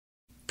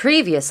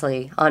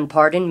Previously on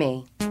Pardon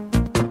Me.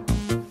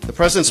 The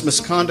president's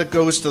misconduct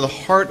goes to the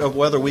heart of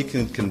whether we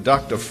can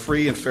conduct a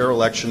free and fair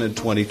election in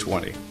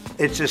 2020.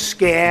 It's a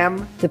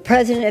scam. The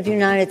President of the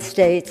United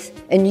States,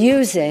 in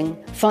using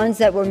funds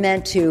that were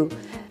meant to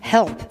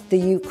help the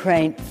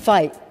Ukraine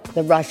fight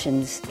the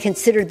Russians,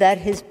 considered that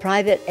his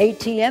private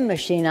ATM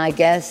machine, I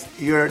guess.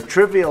 You're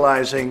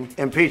trivializing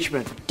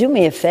impeachment. Do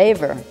me a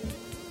favor.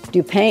 Do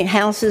you paint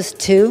houses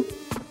too?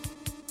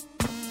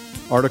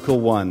 Article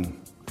 1,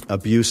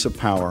 abuse of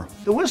power.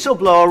 The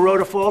whistleblower wrote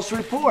a false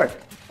report.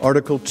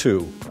 Article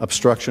 2,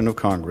 obstruction of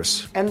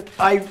Congress. And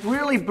I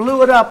really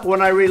blew it up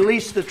when I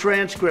released the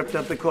transcript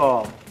of the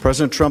call.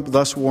 President Trump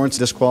thus warrants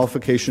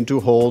disqualification to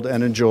hold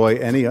and enjoy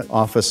any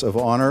office of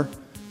honor,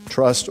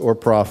 trust, or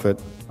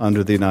profit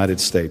under the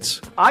United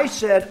States. I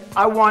said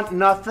I want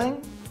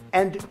nothing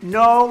and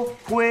no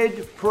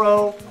quid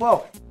pro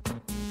quo.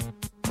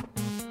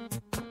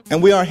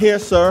 And we are here,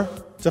 sir,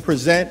 to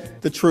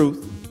present the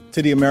truth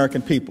to the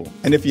American people.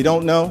 And if you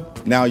don't know,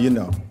 now you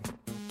know.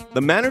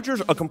 The managers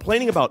are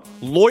complaining about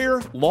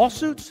lawyer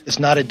lawsuits? It's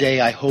not a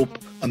day I hope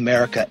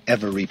America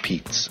ever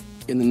repeats.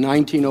 In the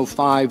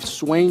 1905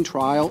 Swain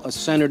trial, a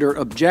senator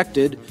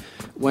objected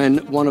when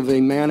one of the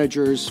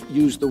managers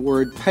used the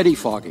word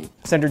pettifogging.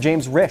 Senator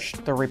James Risch,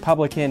 the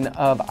Republican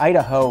of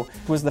Idaho,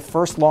 was the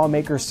first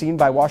lawmaker seen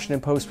by Washington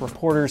Post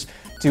reporters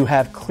to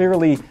have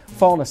clearly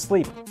fallen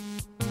asleep.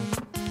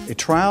 A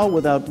trial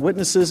without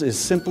witnesses is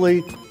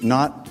simply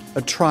not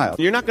a trial.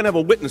 You're not going to have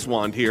a witness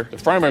wand here. The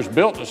framers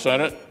built the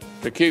Senate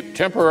to keep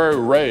temporary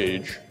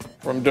rage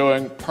from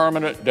doing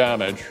permanent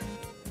damage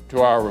to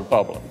our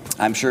republic.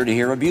 I'm sure to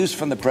hear abuse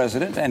from the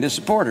president and his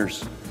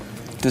supporters.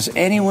 Does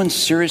anyone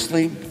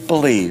seriously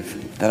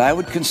believe that I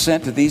would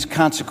consent to these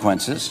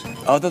consequences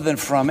other than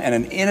from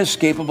an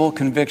inescapable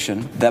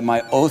conviction that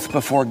my oath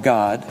before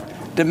God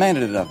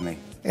demanded it of me?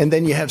 And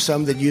then you have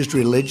some that used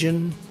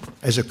religion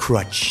as a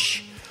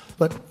crutch.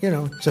 But,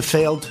 it's a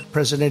failed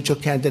presidential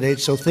candidate,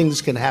 so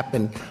things can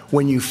happen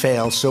when you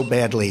fail so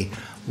badly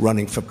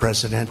running for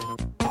president.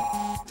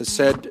 The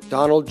said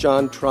Donald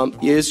John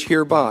Trump is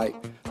hereby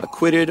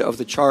acquitted of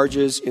the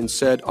charges in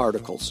said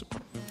articles.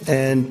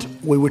 And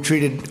we were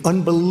treated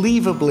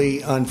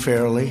unbelievably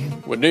unfairly.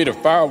 We need a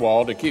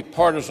firewall to keep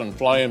partisan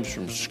flames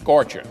from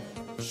scorching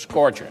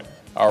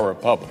our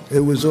republic.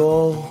 It was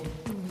all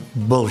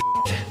bullshit.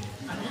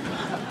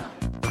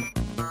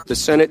 The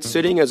Senate,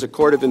 sitting as a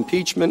court of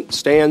impeachment,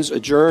 stands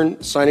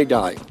adjourned sine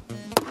die.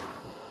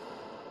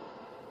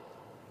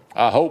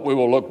 I hope we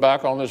will look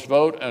back on this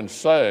vote and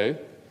say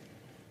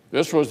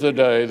this was the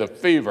day the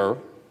fever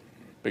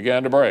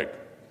began to break.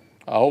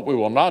 I hope we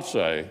will not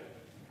say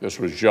this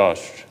was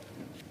just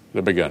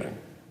the beginning.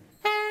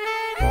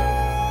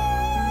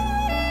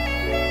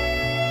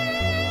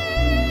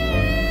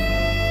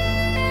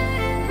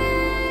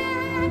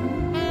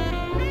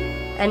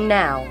 And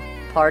now,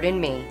 Pardon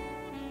Me,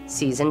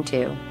 Season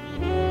 2.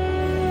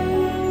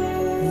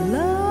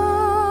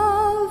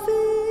 Love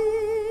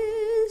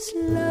is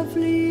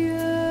lovelier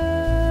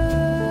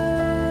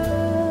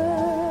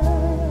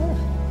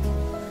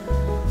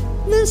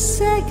the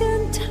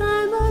second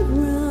time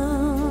around,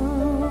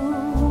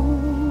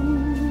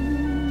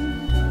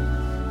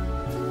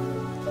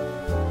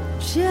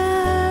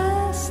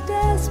 just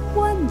as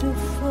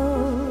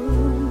wonderful,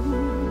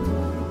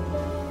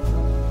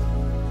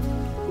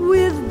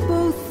 with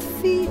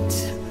both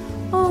feet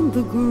on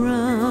the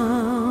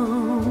ground.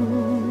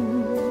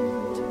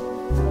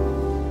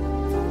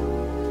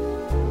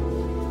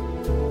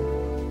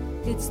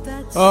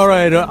 All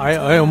right,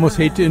 I almost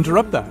hate to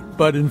interrupt that,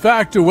 but in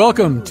fact,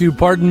 welcome to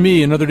Pardon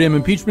Me, another damn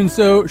impeachment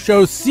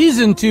show,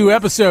 Season 2,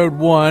 Episode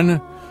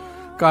 1.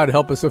 God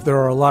help us if there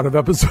are a lot of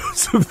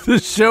episodes of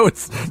this show.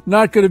 It's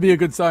not going to be a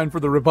good sign for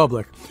the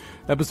Republic.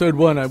 Episode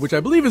 1, which I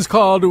believe is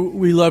called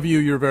We Love You,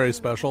 You're Very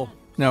Special.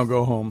 Now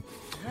go home.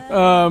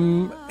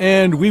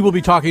 And we will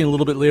be talking a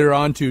little bit later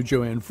on to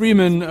Joanne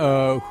Freeman,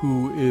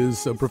 who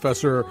is a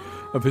professor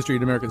of history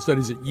and American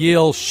studies at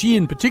Yale. She,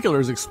 in particular,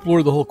 has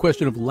explored the whole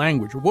question of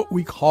language, or what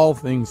we call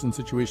things in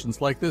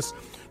situations like this.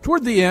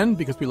 Toward the end,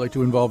 because we like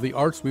to involve the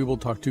arts, we will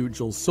talk to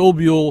Jill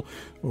Sobule,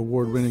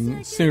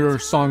 award-winning singer,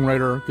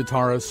 songwriter,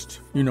 guitarist.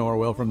 You know her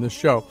well from this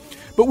show.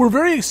 But we're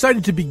very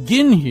excited to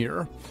begin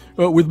here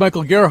with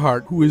Michael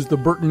Gerhardt, who is the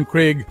Burton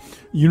Craig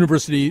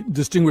University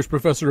Distinguished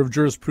Professor of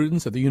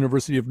Jurisprudence at the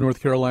University of North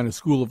Carolina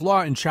School of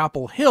Law in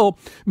Chapel Hill.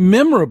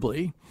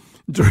 Memorably,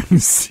 during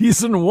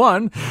Season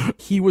 1,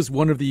 he was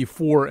one of the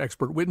 4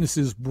 expert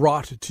witnesses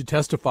brought to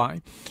testify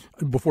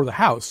before the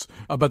House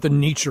about the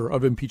nature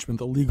of impeachment,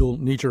 the legal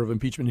nature of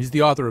impeachment. He's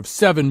the author of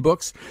 7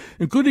 books,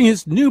 including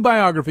his new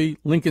biography,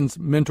 Lincoln's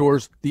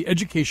Mentors, The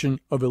Education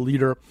of a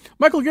Leader.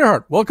 Michael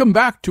Gerhardt, welcome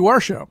back to our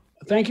show.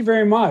 Thank you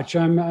very much.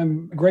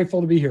 I'm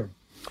grateful to be here.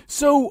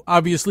 So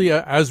obviously,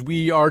 as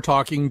we are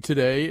talking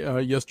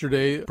today,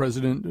 yesterday,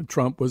 President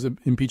Trump was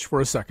impeached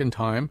for a second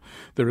time.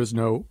 There is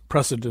no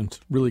precedent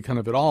really kind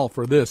of at all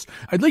for this.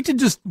 I'd like to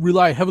just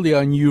rely heavily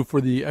on you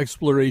for the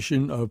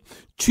exploration of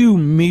two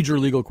major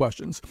legal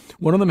questions.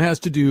 One of them has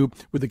to do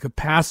with the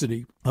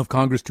capacity of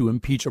Congress to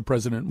impeach a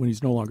president when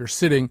he's no longer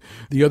sitting.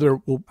 The other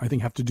will, I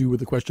think, have to do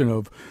with the question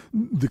of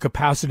the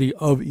capacity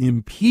of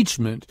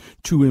impeachment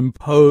to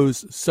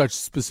impose such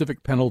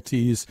specific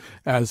penalties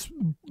as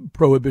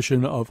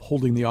prohibition of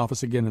holding the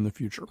office again in the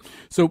future.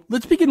 So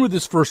let's begin with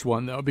this first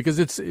one, though, because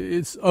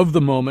it's of the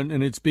moment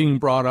and it's being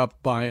brought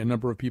up by a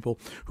number of people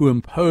who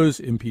oppose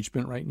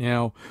impeachment right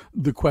now.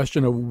 The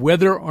question of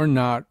whether or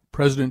not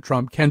President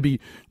Trump can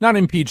be not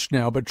impeached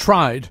now, but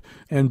tried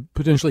and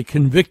potentially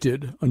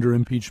convicted under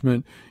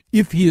impeachment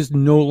if he is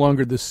no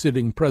longer the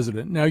sitting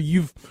president. Now,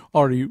 you've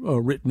already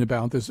written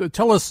about this.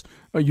 Tell us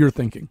your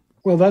thinking.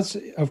 Well, that's,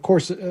 of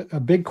course, a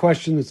big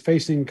question that's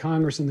facing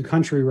Congress and the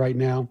country right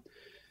now.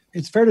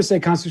 It's fair to say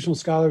constitutional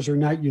scholars are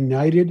not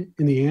united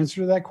in the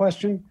answer to that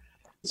question.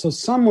 So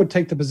some would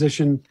take the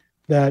position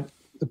that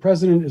the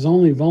president is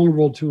only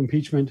vulnerable to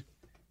impeachment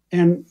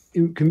and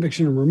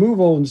conviction and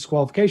removal and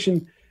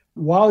disqualification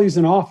while he's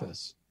in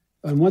office.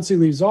 And once he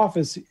leaves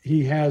office,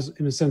 he has,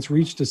 in a sense,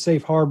 reached a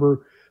safe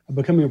harbor of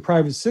becoming a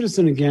private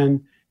citizen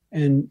again,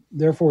 and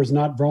therefore is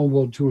not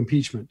vulnerable to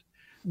impeachment.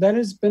 That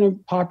has been a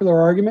popular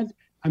argument.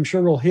 I'm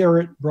sure we'll hear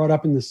it brought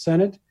up in the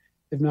Senate,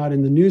 if not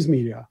in the news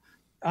media.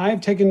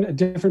 I've taken a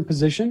different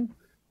position.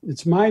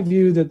 It's my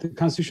view that the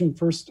Constitution,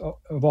 first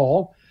of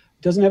all,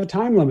 doesn't have a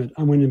time limit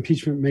on when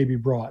impeachment may be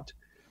brought.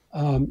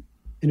 And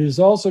it is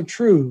also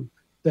true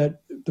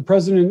that the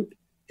president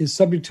is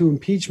subject to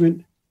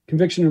impeachment,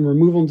 conviction, and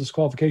removal and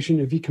disqualification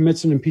if he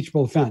commits an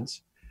impeachable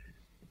offense.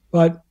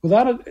 But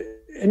without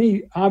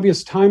any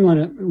obvious time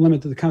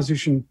limit that the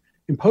Constitution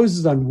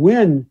imposes on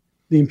when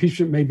the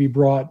impeachment may be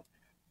brought,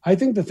 I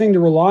think the thing to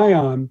rely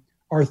on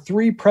are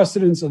three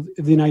precedents of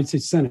the United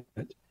States Senate.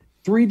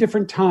 3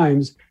 different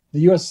times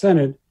the U.S.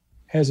 Senate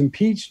has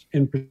impeached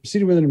and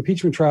proceeded with an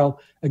impeachment trial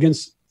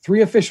against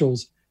 3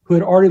 officials who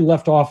had already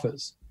left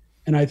office.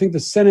 And I think the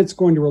Senate's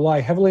going to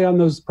rely heavily on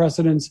those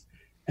precedents,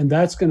 and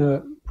that's going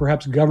to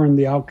perhaps govern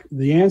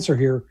the answer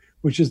here,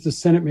 which is the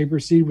Senate may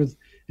proceed with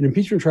an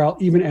impeachment trial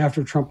even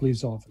after Trump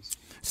leaves office.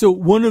 So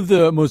one of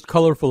the most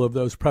colorful of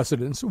those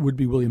precedents would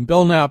be William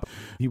Belknap.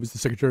 He was the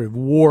Secretary of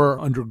War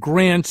under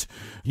Grant.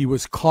 He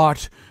was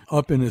caught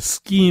up in a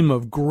scheme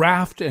of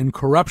graft and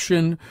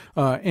corruption,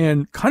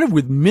 and kind of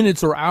with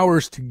minutes or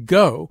hours to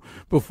go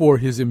before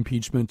his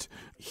impeachment,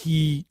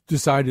 he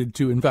decided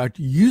to, in fact,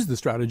 use the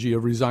strategy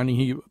of resigning.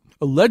 He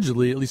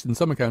allegedly, at least in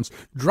some accounts,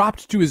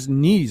 dropped to his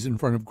knees in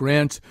front of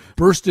Grant,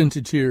 burst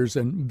into tears,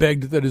 and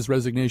begged that his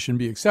resignation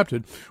be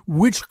accepted,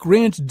 which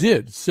Grant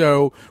did.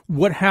 So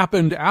what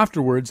happened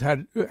afterwards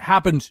had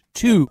happened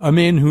to a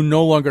man who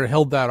no longer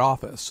held that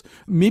office.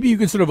 Maybe you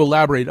can sort of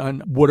elaborate on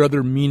what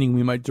other meaning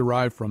we might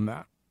derive from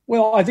that.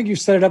 Well, I think you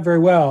set it up very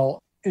well.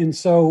 And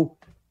so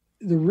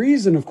the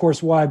reason, of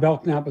course, why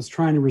Belknap was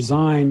trying to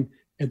resign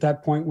at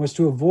that point was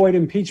to avoid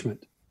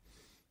impeachment.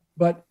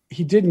 But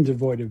he didn't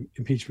avoid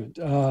impeachment.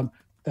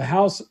 The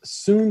House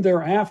soon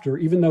thereafter,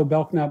 even though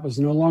Belknap was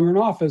no longer in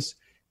office,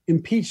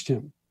 impeached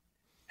him.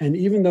 And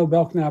even though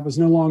Belknap was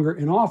no longer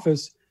in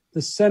office,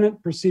 the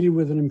Senate proceeded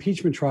with an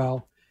impeachment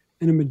trial,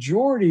 and a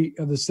majority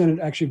of the Senate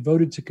actually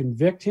voted to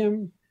convict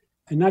him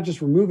and not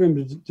just remove him,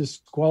 but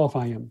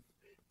disqualify him.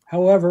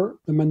 However,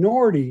 the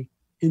minority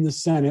in the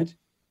Senate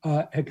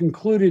had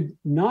concluded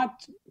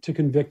not to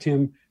convict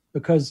him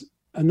because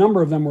a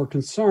number of them were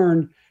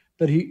concerned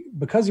that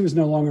because he was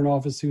no longer in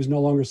office, he was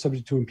no longer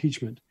subject to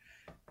impeachment.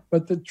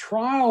 But the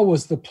trial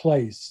was the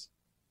place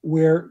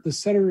where the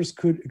senators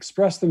could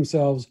express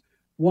themselves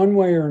one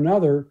way or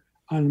another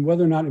on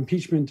whether or not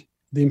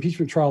the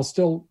impeachment trial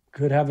still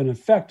could have an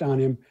effect on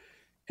him.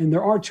 And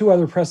there are 2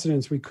 other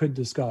precedents we could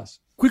discuss.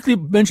 Quickly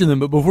mention them,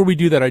 but before we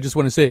do that, I just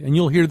want to say, and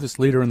you'll hear this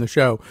later in the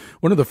show,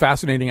 one of the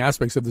fascinating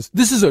aspects of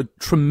this is a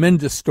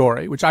tremendous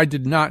story, which I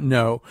did not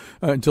know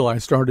until I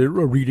started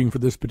reading for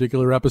this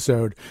particular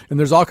episode. And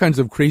there's all kinds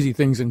of crazy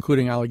things,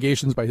 including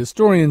allegations by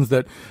historians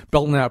that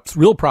Belknap's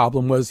real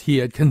problem was he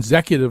had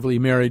consecutively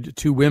married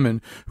 2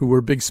 women who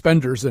were big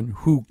spenders and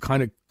who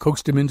kind of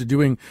coaxed him into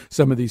doing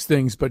some of these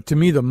things. But to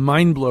me, the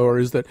mind blower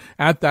is that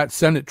at that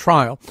Senate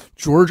trial,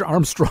 George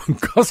Armstrong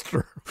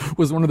Custer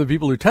was one of the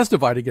people who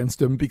testified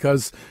against him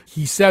because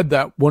he said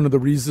that one of the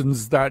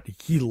reasons that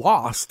he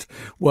lost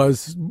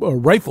was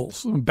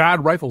rifles,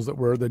 bad rifles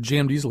that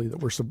jammed easily, that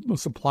were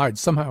supplied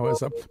somehow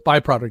as a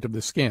byproduct of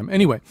this scam.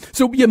 Anyway,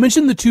 so yeah,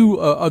 mention the 2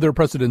 other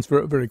precedents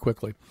very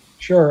quickly.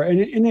 Sure.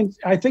 And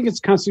I think it's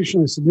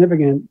constitutionally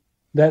significant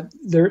that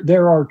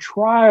there are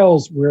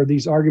trials where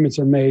these arguments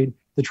are made.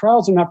 The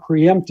trials are not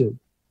preempted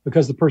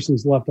because the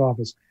person's left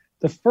office.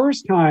 The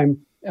first time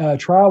a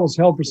trial was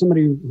held for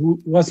somebody who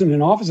wasn't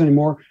in office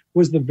anymore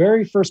was the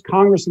very first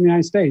Congress in the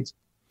United States.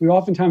 We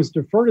oftentimes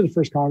defer to the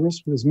first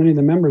Congress because many of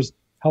the members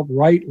helped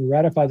write or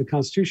ratify the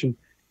Constitution.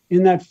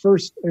 In that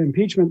first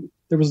impeachment,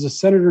 there was a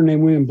senator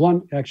named William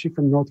Blount, actually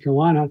from North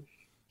Carolina.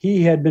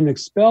 He had been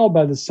expelled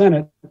by the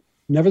Senate.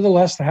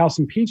 Nevertheless, the House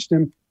impeached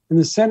him, and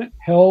the Senate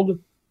held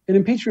an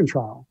impeachment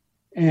trial.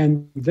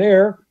 And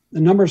there, a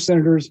number of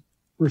senators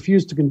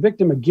refused to convict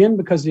him, again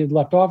because he had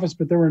left office,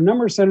 but there were a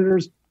number of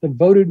senators that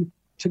voted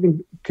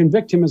to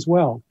convict him as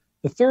well.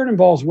 The third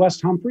involves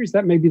Wes Humphreys.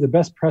 That may be the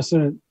best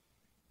precedent,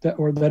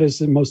 that is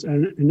the most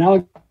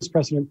analogous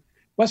precedent.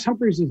 Wes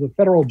Humphreys is a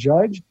federal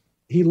judge.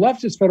 He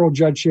left his federal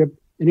judgeship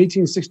in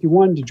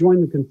 1861 to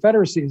join the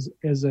Confederacy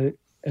as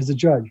a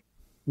judge.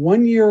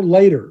 1 year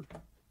later,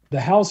 the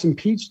House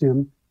impeached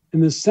him,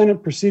 and the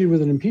Senate proceeded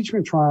with an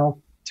impeachment trial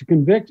to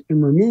convict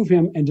and remove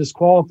him and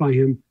disqualify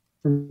him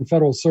from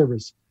federal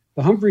service.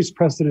 The Humphreys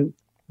precedent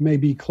may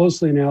be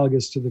closely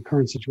analogous to the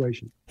current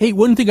situation. Hey,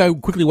 one thing I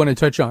quickly want to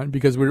touch on,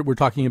 because we're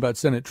talking about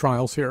Senate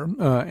trials here,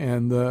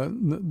 and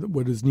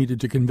what is needed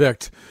to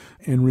convict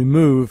and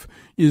remove,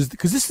 is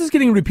because this is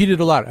getting repeated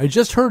a lot. I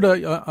just heard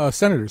a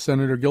senator,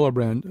 Senator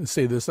Gillibrand,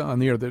 say this on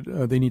the air,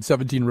 that they need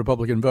 17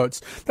 Republican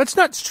votes. That's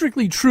not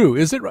strictly true,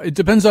 is it? It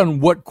depends on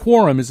what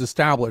quorum is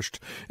established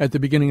at the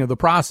beginning of the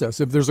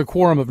process. If there's a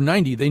quorum of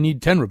 90, they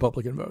need 10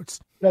 Republican votes.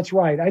 That's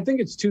right. I think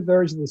it's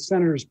 2/3 of the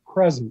senators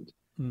present,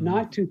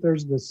 not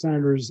 2/3 of the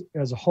senators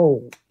as a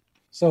whole.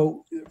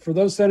 So for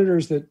those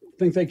senators that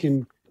think they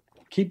can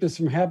keep this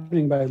from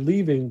happening by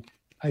leaving,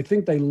 I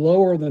think they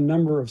lower the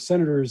number of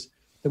senators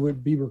that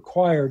would be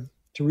required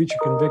to reach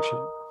a conviction.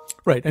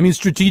 Right. I mean,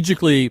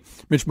 strategically,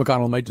 Mitch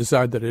McConnell might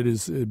decide that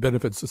it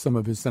benefits some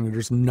of his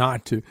senators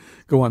not to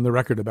go on the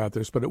record about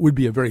this, but it would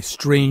be a very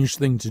strange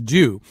thing to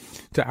do,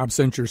 to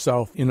absent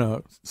yourself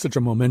in such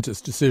a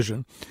momentous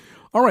decision.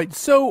 All right,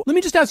 so let me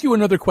just ask you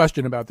another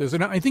question about this,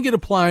 and I think it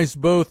applies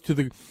both to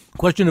the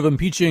question of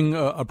impeaching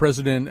a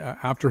president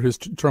after his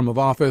term of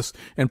office,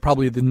 and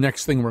probably the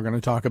next thing we're going to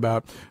talk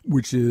about,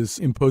 which is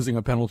imposing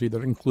a penalty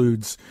that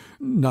includes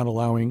not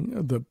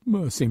allowing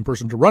the same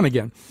person to run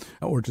again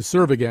or to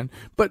serve again.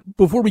 But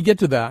before we get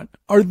to that,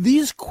 are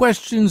these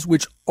questions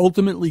which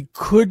ultimately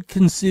could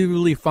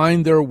conceivably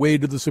find their way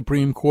to the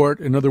Supreme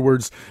Court? In other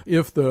words,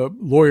 if the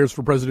lawyers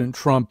for President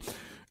Trump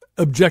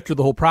object to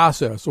the whole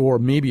process, or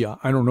maybe,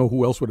 I don't know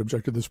who else would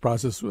object to this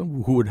process,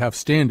 who would have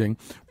standing.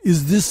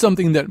 Is this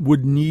something that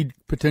would need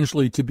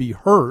potentially to be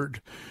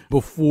heard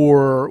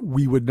before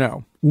we would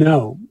know?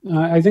 No.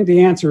 I think the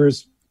answer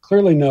is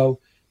clearly no,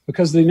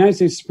 because the United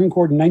States Supreme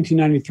Court in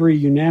 1993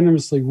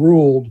 unanimously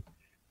ruled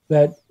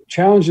that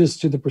challenges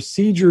to the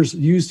procedures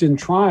used in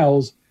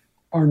trials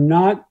are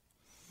not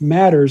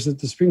matters that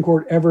the Supreme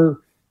Court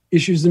ever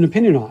issues an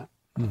opinion on.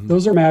 Mm-hmm.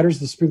 Those are matters,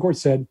 the Supreme Court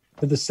said,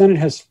 that the Senate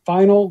has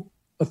final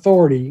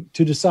authority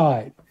to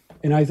decide.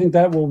 And I think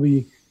that will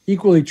be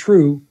equally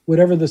true,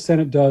 whatever the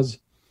Senate does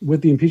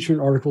with the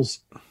impeachment articles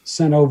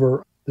sent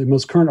over, the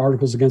most current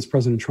articles against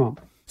President Trump.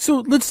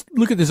 So let's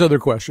look at this other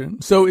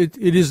question. So it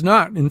is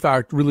not, in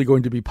fact, really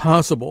going to be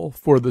possible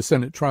for the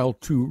Senate trial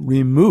to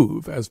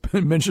remove, as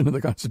mentioned in the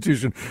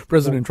Constitution,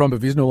 President Trump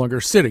if he's no longer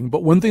sitting.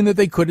 But one thing that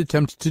they could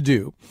attempt to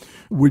do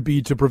would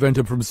be to prevent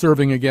him from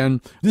serving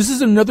again. This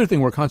is another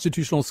thing where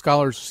constitutional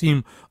scholars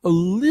seem a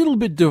little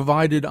bit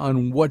divided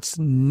on what's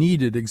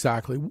needed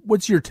exactly.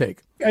 What's your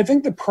take? I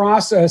think the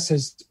process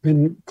has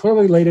been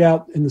clearly laid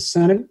out in the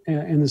Senate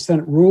and the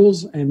Senate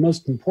rules, and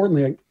most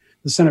importantly,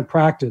 the Senate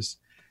practice.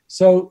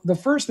 So the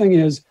first thing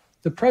is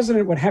the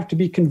president would have to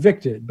be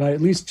convicted by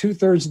at least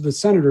 2/3 of the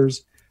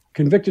senators,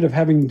 convicted of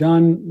having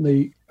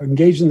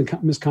engaged in the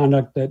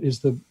misconduct that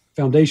is the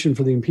foundation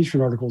for the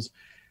impeachment articles.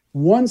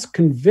 Once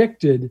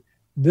convicted,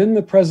 then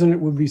the president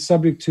would be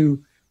subject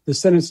to the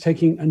Senate's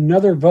taking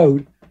another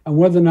vote on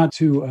whether or not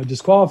to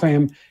disqualify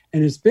him.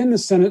 And it's been the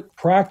Senate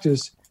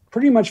practice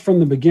pretty much from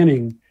the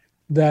beginning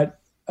that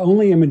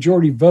only a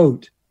majority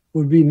vote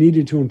would be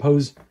needed to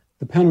impose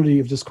the penalty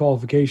of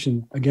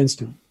disqualification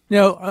against him.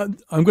 Now,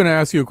 I'm going to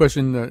ask you a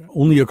question that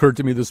only occurred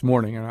to me this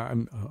morning,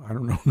 and I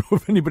don't know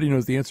if anybody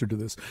knows the answer to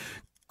this.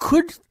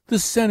 Could the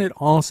Senate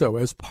also,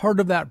 as part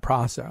of that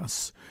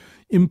process,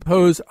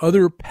 impose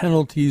other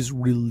penalties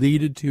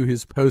related to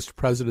his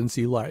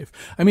post-presidency life?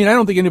 I mean, I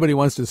don't think anybody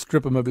wants to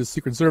strip him of his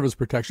Secret Service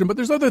protection, but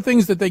there's other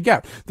things that they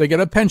get. They get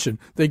a pension.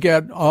 They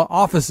get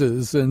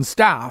offices and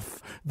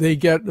staff. They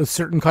get a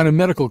certain kind of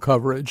medical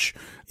coverage.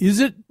 Is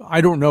it, I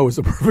don't know, is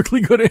a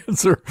perfectly good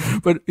answer,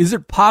 but is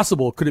it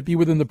possible, could it be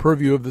within the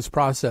purview of this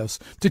process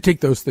to take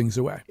those things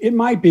away? It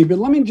might be, but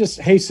let me just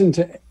hasten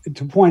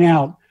to point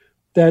out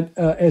that,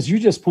 as you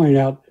just pointed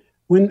out,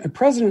 when a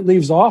president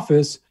leaves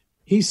office,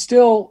 he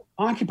still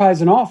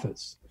occupies an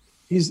office.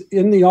 He's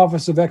in the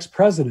office of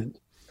ex-president.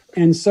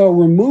 And so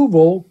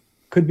removal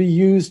could be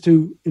used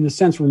to, in a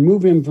sense,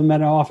 remove him from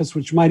that office,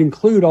 which might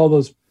include all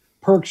those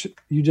perks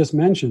you just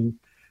mentioned.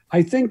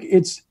 I think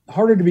it's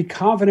harder to be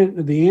confident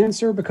of the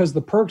answer because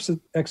the perks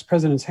that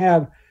ex-presidents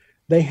have,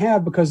 they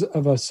have because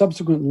of a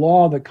subsequent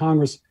law that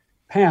Congress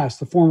passed,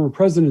 the Former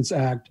Presidents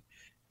Act.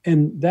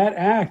 And that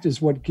act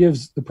is what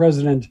gives the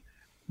president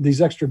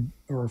these extra,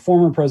 or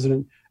former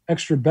president,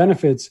 extra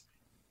benefits.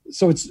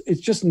 So it's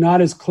just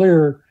not as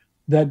clear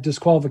that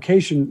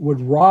disqualification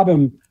would rob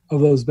him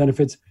of those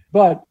benefits.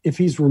 But if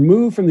he's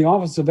removed from the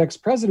office of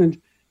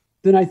ex-president,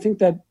 then I think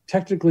that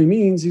technically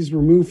means he's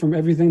removed from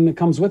everything that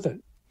comes with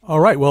it. All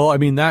right. Well, I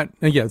mean,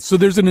 so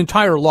there's an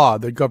entire law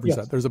that governs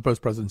that. There's a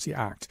Post-Presidency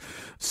Act.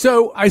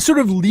 So I sort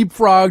of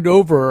leapfrogged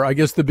over, I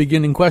guess, the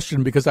beginning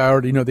question because I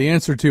already know the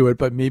answer to it,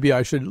 but maybe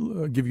I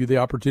should give you the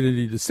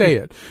opportunity to say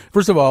it.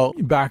 First of all,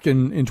 back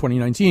in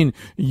 2019,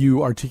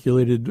 you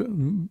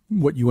articulated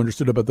what you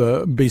understood about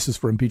the basis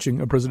for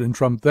impeaching President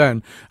Trump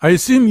then. I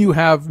assume you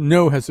have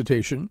no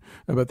hesitation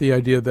about the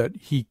idea that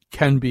he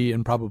can be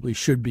and probably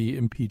should be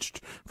impeached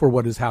for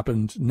what has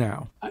happened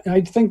now. I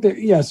think that,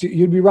 yes,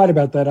 you'd be right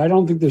about that. I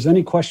don't think there's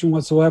any question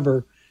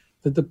whatsoever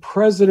that the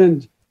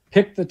president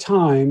picked the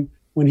time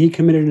when he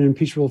committed an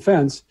impeachable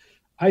offense.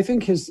 I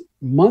think his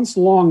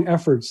months-long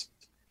efforts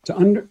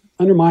to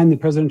undermine the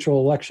presidential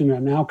election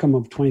and outcome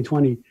of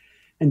 2020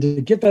 and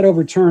to get that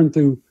overturned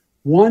through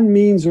one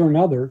means or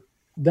another,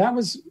 that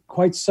was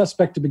quite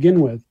suspect to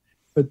begin with.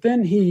 But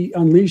then he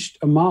unleashed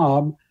a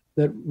mob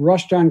that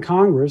rushed on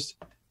Congress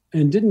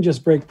and didn't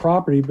just break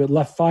property, but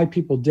left 5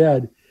 people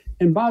dead.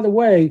 And by the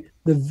way,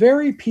 the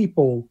very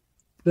people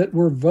that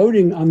were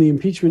voting on the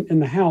impeachment in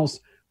the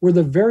House were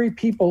the very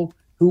people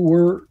who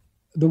were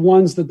the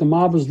ones that the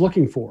mob was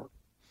looking for.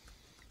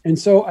 And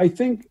so I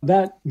think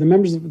that the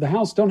members of the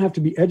House don't have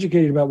to be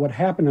educated about what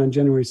happened on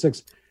January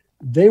 6th.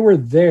 They were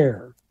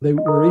there. They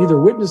were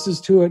either witnesses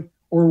to it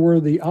or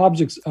were the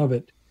objects of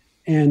it.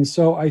 And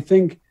so I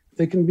think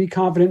they can be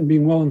confident in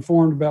being well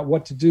informed about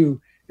what to do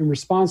in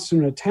response to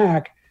an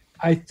attack.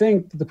 I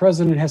think that the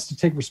president has to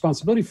take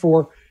responsibility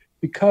for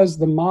because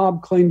the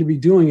mob claimed to be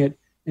doing it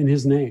in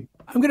his name.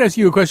 I'm going to ask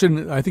you a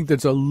question I think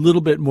that's a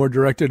little bit more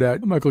directed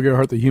at Michael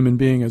Gerhardt, the human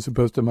being, as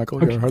opposed to Michael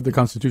Gerhardt, the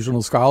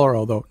constitutional scholar,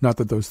 although not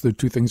that the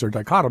two things are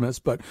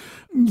dichotomous, but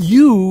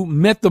you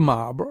met the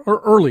mob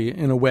early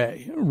in a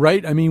way,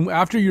 right? I mean,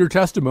 after your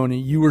testimony,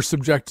 you were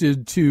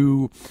subjected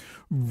to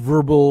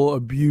verbal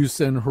abuse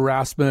and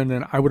harassment,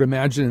 and I would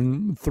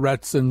imagine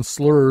threats and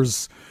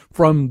slurs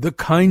from the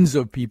kinds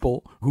of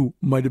people who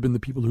might have been the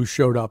people who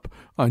showed up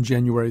on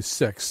January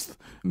 6th.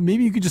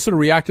 Maybe you could just sort of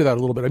react to that a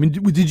little bit. I mean,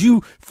 did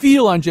you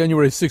feel on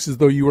January 6th as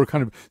though you were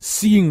kind of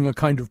seeing a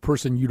kind of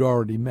person you'd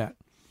already met?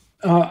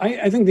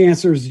 I think the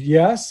answer is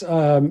yes.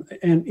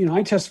 And,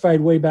 I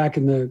testified way back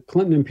in the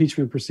Clinton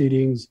impeachment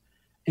proceedings,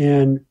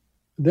 and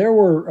there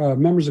were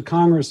members of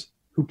Congress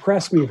who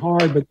pressed me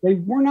hard, but they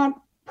were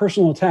not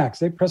personal attacks.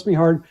 They pressed me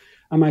hard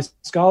on my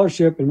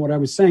scholarship and what I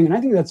was saying. And I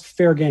think that's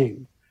fair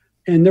game.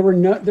 And there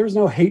was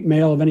no hate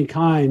mail of any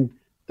kind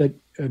that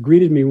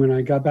greeted me when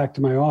I got back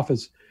to my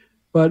office.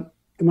 But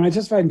when I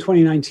testified in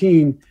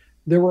 2019,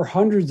 there were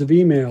hundreds of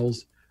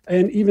emails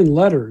and even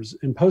letters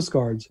and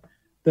postcards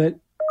that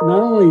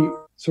not only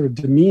sort of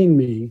demeaned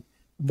me,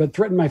 but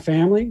threatened my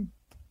family.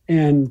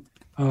 And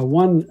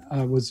one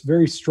was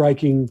very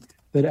striking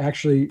that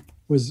actually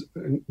was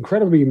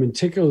incredibly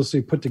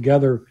meticulously put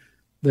together,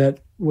 that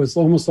was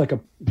almost like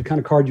the kind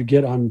of card you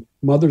get on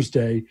Mother's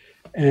Day.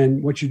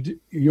 And what you do,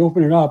 you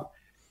open it up,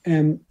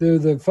 and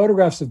the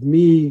photographs of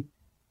me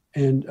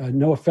and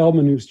Noah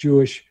Feldman, who's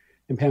Jewish,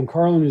 and Pam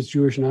Karlan is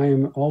Jewish, and I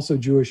am also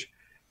Jewish.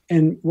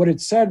 And what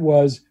it said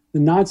was the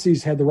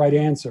Nazis had the right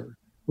answer,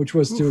 which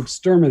was to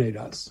exterminate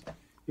us.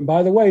 And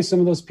by the way, some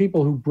of those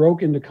people who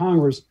broke into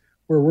Congress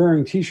were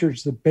wearing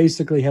T-shirts that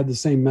basically had the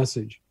same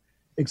message: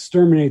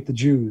 exterminate the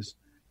Jews.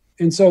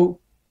 And so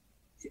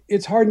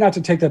it's hard not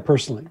to take that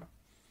personally.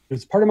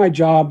 It's part of my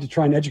job to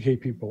try and educate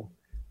people.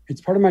 It's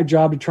part of my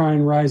job to try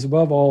and rise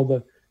above all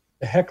the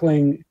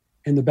heckling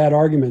and the bad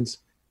arguments.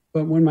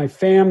 But when my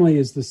family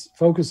is the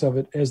focus of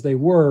it, as they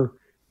were,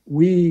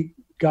 we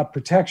got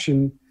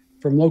protection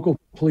from local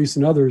police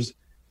and others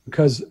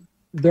because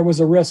there was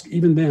a risk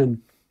even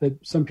then that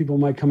some people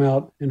might come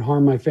out and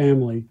harm my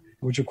family,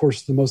 which of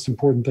course is the most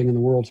important thing in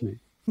the world to me.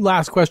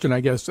 Last question,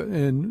 I guess,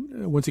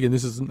 and once again,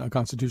 this isn't a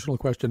constitutional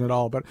question at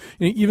all, but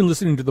even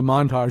listening to the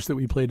montage that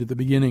we played at the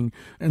beginning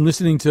and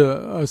listening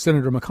to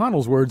Senator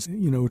McConnell's words,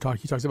 he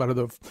talks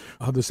about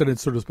how the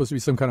Senate's sort of supposed to be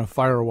some kind of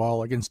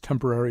firewall against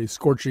temporary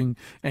scorching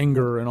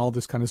anger and all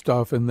this kind of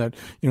stuff, and that,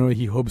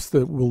 he hopes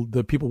that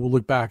the people will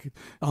look back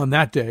on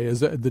that day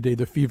as the day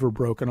the fever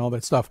broke and all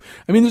that stuff.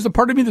 I mean, there's a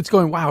part of me that's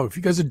going, wow, if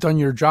you guys had done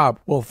your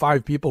job, well,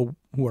 5 people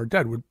who are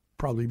dead would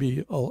probably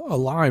be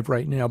alive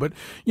right now. But,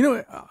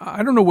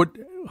 I don't know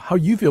how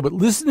you feel, but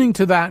listening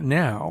to that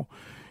now,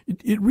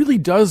 it really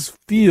does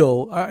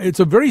feel, it's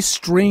a very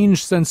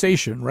strange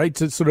sensation, right?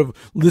 To sort of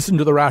listen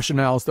to the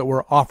rationales that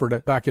were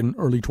offered back in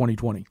early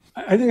 2020.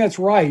 I think that's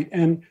right.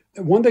 And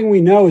one thing we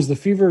know is the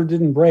fever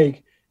didn't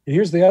break. And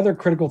here's the other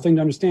critical thing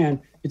to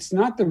understand. It's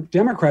not the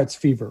Democrats'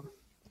 fever.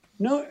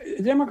 No,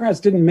 the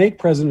Democrats didn't make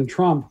President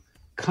Trump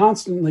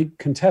constantly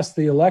contest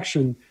the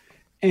election.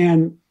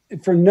 And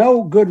for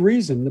no good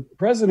reason, the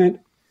president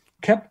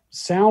kept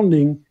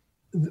sounding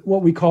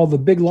what we call the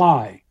big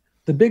lie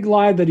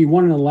that he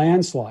won in a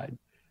landslide.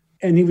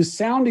 And he was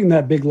sounding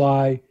that big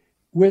lie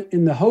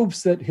in the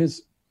hopes that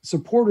his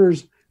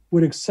supporters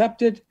would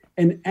accept it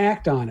and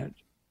act on it.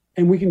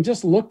 And we can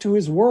just look to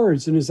his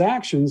words and his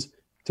actions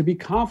to be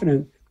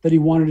confident that he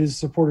wanted his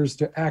supporters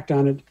to act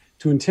on it,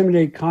 to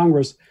intimidate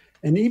Congress.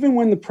 And even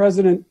when the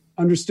president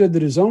understood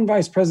that his own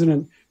vice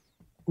president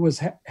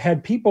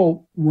had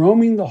people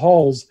roaming the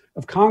halls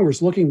of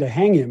Congress looking to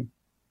hang him,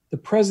 the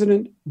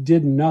president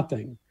did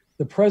nothing.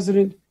 The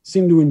president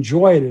seemed to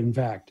enjoy it, in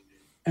fact.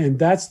 And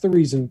that's the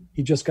reason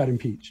he just got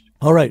impeached.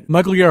 All right,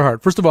 Michael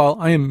Gerhardt, first of all,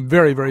 I am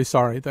very, very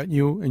sorry that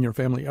you and your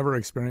family ever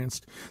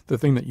experienced the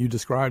thing that you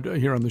described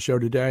here on the show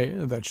today.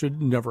 That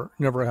should never,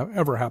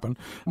 ever happen.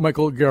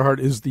 Michael Gerhardt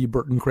is the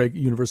Burton Craig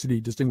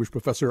University Distinguished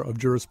Professor of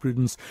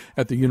Jurisprudence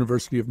at the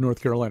University of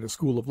North Carolina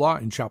School of Law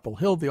in Chapel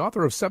Hill, the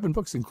author of 7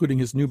 books, including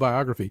his new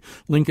biography,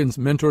 Lincoln's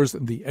Mentors,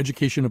 The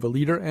Education of a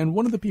Leader, and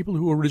one of the people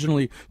who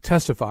originally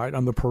testified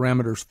on the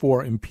parameters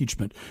for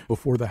impeachment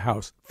before the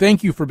House.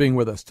 Thank you for being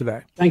with us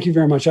today. Thank you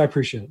very much. I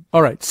appreciate it.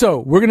 All right, so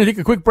we're going to take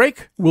a quick break.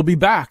 We'll be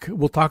back.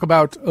 We'll talk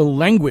about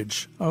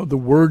language, the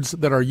words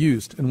that are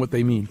used and what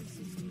they mean.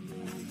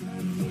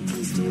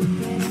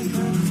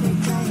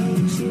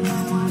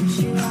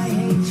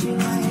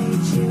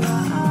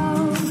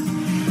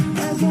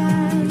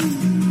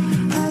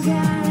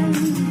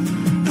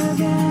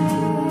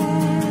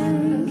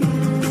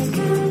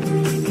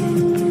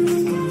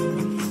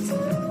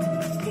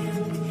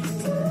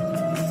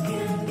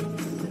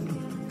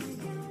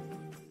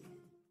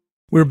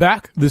 We're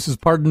back. This is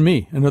Pardon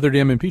Me, Another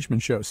Damn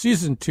Impeachment Show,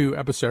 Season 2,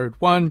 Episode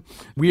 1.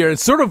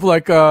 It's sort of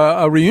like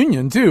a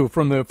reunion, too,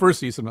 from the first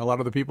season. A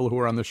lot of the people who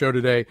are on the show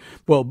today,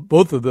 well,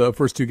 both of the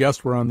first 2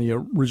 guests were on the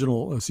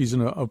original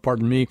season of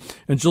Pardon Me.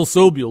 And Jill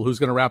Sobule, who's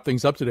going to wrap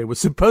things up today, was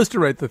supposed to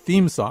write the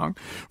theme song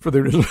for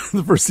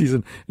the first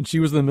season. And she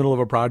was in the middle of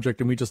a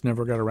project, and we just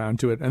never got around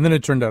to it. And then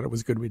it turned out it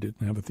was good we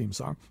didn't have a theme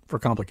song for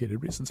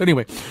complicated reasons.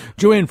 Anyway,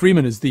 Joanne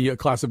Freeman is the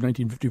class of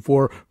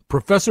 1954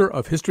 professor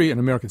of history and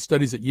American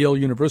studies at Yale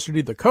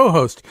University, the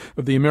co-host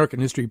of the American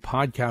History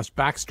podcast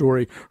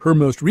Backstory. Her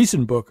most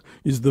recent book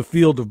is The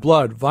Field of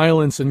Blood,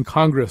 Violence in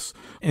Congress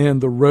and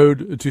the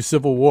Road to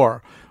Civil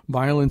War.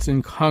 Violence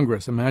in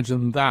Congress.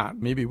 Imagine that.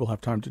 Maybe we'll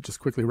have time to just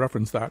quickly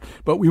reference that.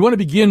 But we want to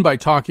begin by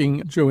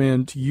talking,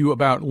 Joanne, to you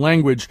about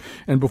language.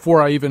 And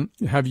before I even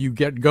have you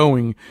get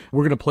going,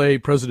 we're going to play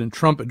President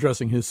Trump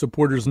addressing his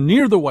supporters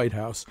near the White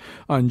House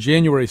on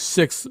January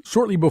 6th,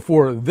 shortly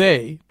before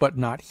they, but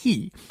not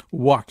he,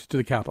 walked to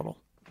the Capitol.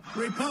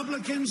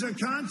 Republicans are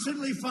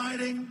constantly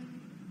fighting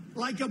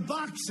like a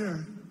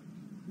boxer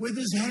with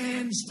his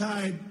hands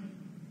tied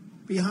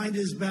behind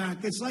his back.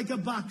 It's like a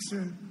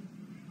boxer.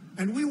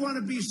 And we want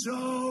to be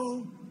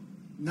so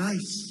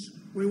nice.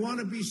 We want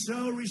to be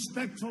so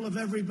respectful of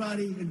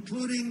everybody,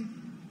 including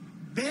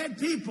bad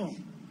people.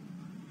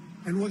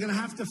 And we're going to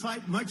have to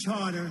fight much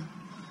harder.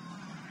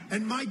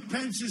 And Mike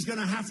Pence is going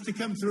to have to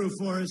come through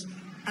for us.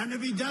 And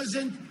if he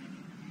doesn't,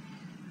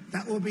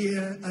 that will be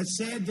a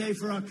sad day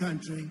for our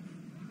country.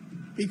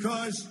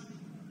 Because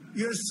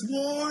you're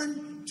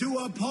sworn to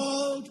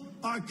uphold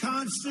our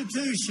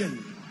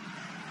Constitution.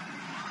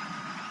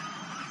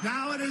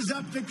 Now it is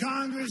up to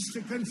Congress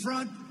to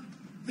confront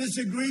this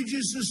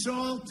egregious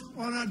assault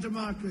on our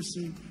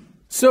democracy.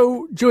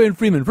 So, Joanne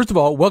Freeman, first of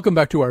all, welcome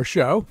back to our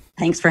show.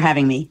 Thanks for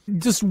having me.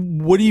 Just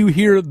what do you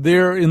hear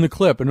there in the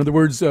clip? In other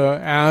words,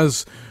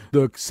 as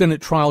the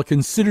Senate trial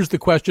considers the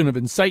question of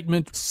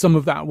incitement, some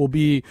of that will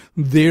be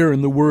there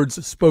in the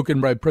words spoken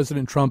by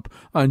President Trump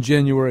on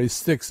January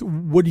 6th.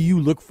 What do you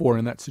look for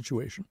in that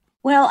situation?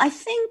 Well, I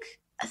think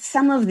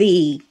some of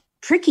the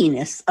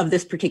trickiness of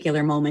this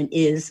particular moment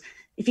is,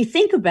 if you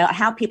think about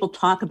how people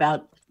talk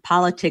about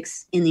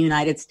politics in the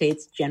United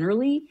States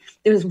generally,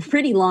 there's a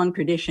pretty long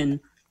tradition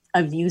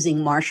of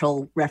using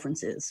martial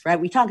references, right?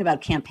 We talk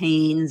about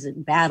campaigns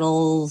and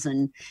battles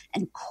and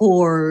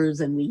corps,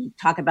 and we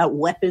talk about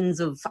weapons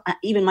of,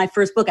 even my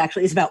first book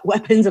actually is about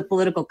weapons of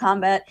political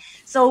combat.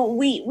 So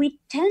we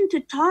tend to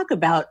talk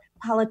about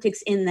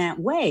politics in that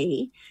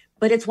way,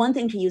 but it's one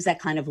thing to use that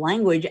kind of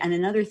language and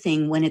another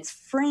thing when it's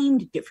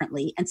framed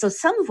differently. And so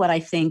some of what I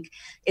think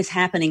is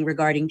happening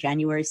regarding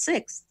January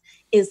 6th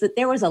is that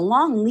there was a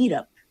long lead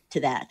up to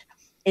that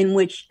in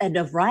which at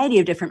a variety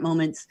of different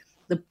moments,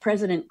 the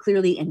president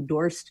clearly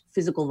endorsed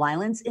physical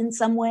violence in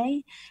some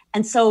way.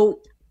 And so,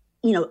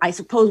 I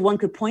suppose one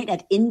could point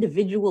at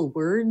individual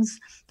words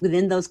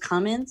within those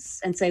comments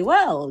and say,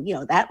 well,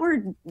 that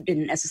word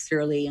didn't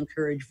necessarily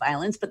encourage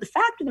violence. But the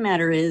fact of the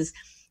matter is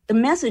the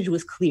message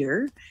was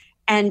clear.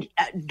 And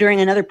during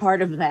another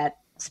part of that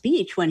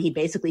speech, when he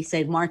basically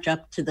said, march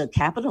up to the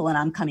Capitol and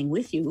I'm coming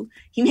with you,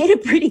 he made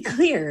it pretty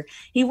clear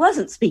he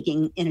wasn't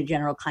speaking in a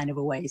general kind of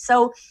a way.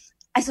 So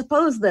I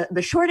suppose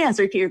the short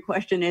answer to your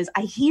question is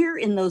I hear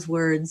in those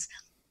words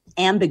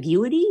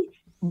ambiguity,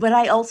 but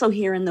I also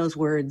hear in those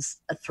words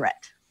a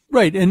threat.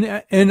 Right.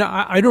 And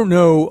I don't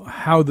know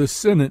how the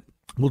Senate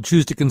will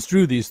choose to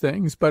construe these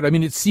things, but I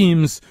mean, it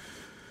seems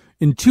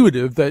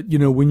intuitive that,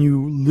 when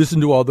you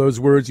listen to all those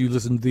words, you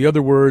listen to the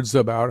other words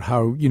about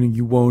how,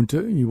 you won't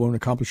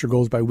accomplish your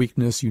goals by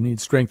weakness. You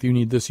need strength. You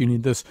need this. You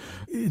need this.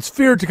 It's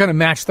fair to kind of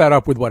match that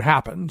up with what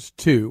happened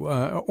too.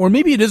 Or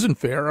maybe it isn't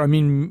fair. I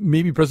mean,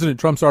 maybe President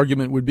Trump's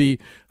argument would be,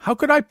 how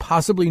could I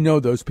possibly know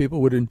those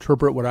people would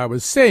interpret what I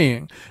was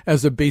saying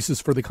as a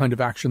basis for the kind of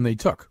action they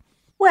took?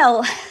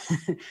 Well,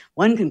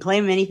 one can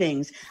claim many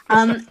things.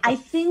 I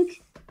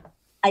think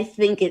I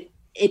think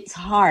it's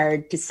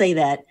hard to say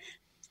that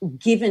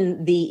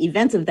given the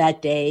events of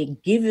that day,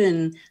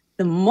 given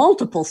the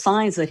multiple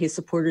signs that his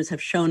supporters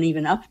have shown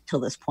even up till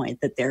this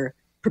point that they're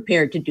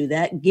prepared to do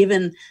that,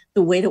 given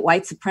the way that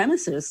white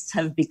supremacists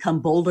have become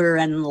bolder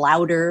and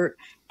louder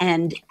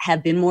and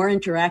have been more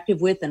interactive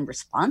with and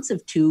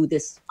responsive to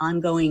this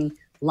ongoing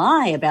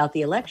lie about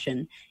the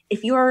election.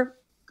 If you're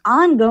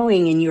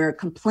ongoing in your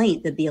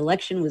complaint that the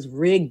election was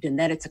rigged and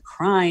that it's a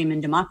crime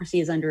and democracy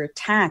is under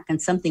attack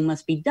and something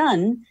must be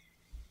done,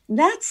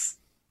 that's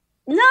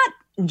not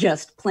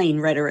just plain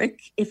rhetoric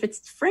if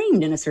it's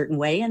framed in a certain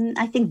way. And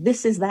I think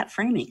this is that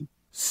framing.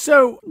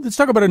 So let's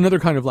talk about another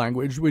kind of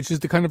language, which is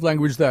the kind of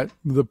language that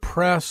the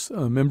press,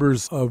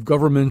 members of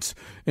government,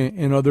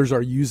 and others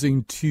are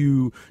using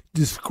to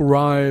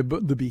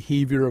describe the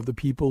behavior of the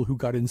people who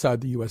got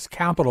inside the U.S.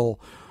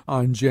 Capitol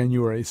on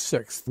January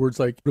 6th. Words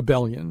like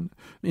rebellion,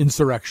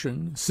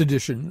 insurrection,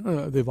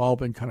 sedition, they've all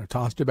been kind of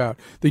tossed about.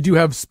 They do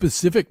have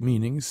specific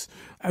meanings.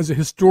 As a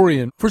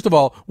historian, first of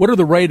all, what are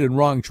the right and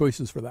wrong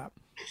choices for that?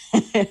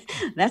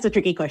 That's a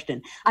tricky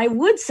question. I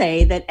would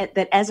say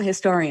that as a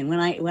historian,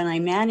 when I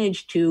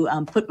managed to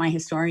put my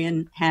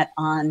historian hat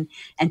on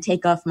and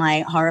take off my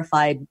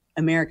horrified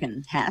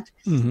American hat,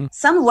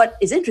 some of what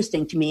is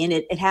interesting to me, and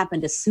it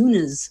happened as soon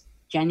as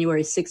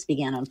January 6th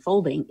began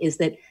unfolding, is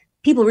that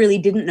people really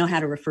didn't know how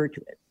to refer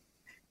to it.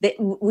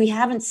 That we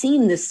haven't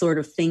seen this sort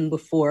of thing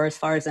before as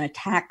far as an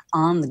attack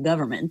on the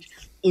government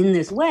in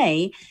this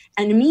way.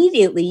 And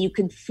immediately you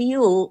could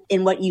feel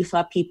in what you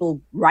saw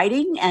people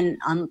writing and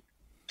on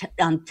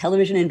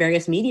television and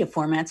various media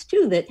formats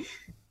too, that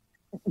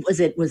was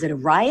it a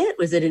riot?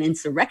 Was it an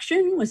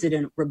insurrection? Was it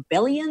a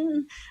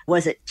rebellion?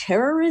 Was it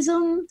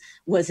terrorism?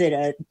 Was it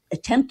an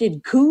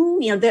attempted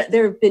coup? You know,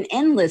 there have been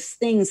endless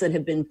things that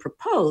have been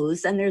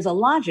proposed, and there's a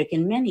logic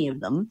in many of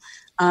them.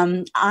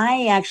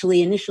 I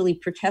actually initially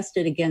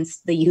protested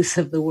against the use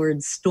of the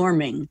word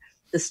storming,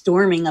 the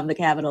storming of the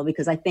Capitol,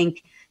 because I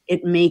think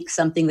it makes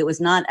something that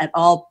was not at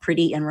all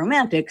pretty and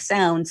romantic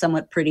sound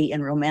somewhat pretty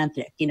and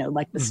romantic, you know,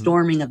 like the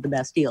storming of the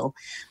Bastille.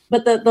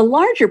 But the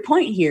larger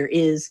point here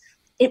is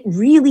it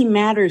really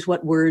matters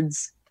what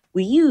words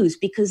we use,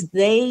 because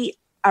they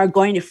are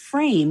going to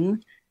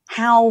frame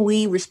how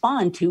we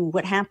respond to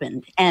what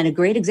happened. And a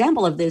great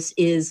example of this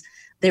is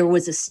there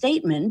was a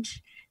statement,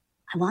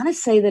 I want to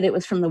say that it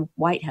was from the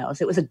White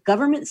House. It was a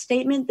government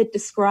statement that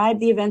described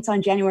the events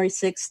on January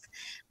 6th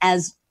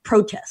as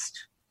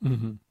protest.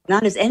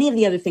 Not as any of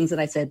the other things that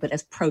I said, but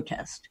as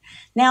protest.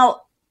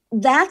 Now,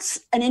 that's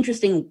an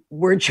interesting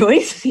word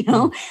choice. You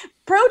know,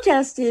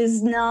 protest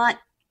is not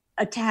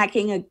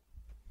attacking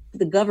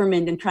the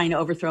government and trying to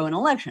overthrow an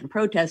election.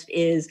 Protest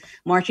is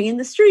marching in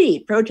the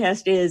street.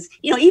 Protest is,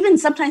 you know, even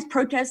sometimes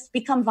protests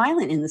become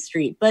violent in the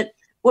street. But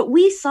what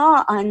we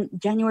saw on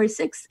January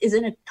 6th is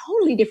in a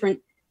totally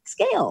different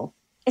scale.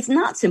 It's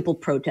not simple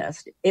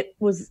protest. It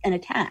was an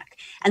attack.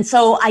 And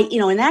so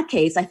in that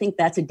case, I think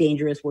that's a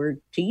dangerous word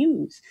to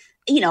use.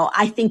 You know,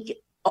 I think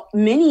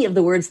many of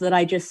the words that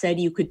I just said,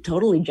 you could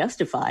totally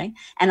justify.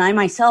 And I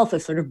myself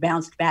have sort of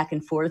bounced back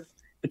and forth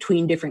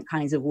between different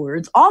kinds of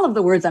words. All of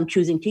the words I'm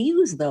choosing to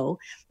use, though,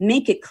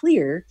 make it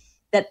clear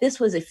that this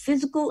was a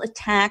physical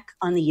attack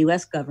on the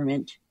U.S.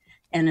 government,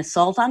 an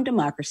assault on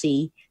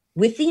democracy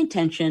with the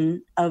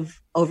intention of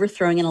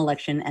overthrowing an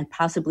election and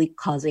possibly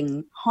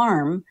causing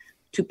harm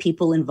to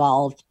people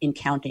involved in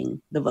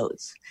counting the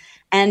votes.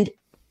 And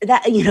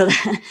that, you know,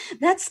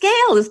 that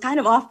scale is kind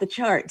of off the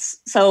charts.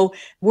 So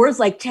words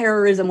like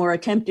terrorism or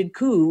attempted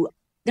coup,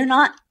 they're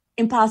not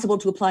impossible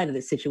to apply to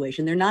this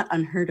situation. They're not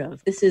unheard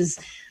of. This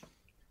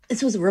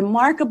was a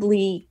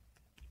remarkably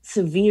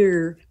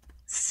severe,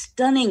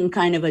 stunning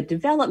kind of a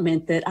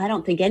development that I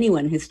don't think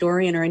anyone,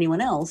 historian or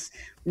anyone else,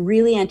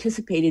 really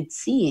anticipated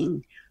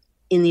seeing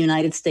in the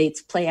United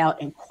States play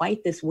out in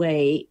quite this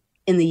way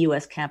in the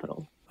U.S.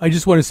 Capitol. I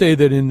just want to say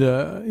that in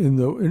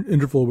the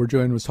interval where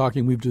Joanne was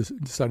talking, we've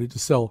just decided to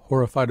sell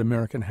horrified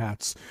American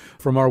hats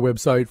from our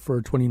website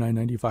for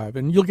 $29.95,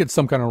 and you'll get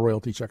some kind of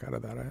royalty check out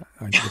of that.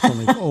 I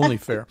think it's only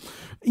fair.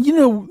 You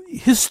know,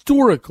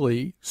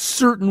 historically,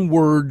 certain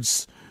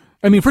words.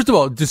 I mean, first of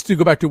all, just to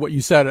go back to what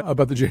you said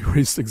about the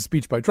January 6th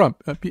speech by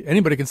Trump,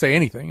 anybody can say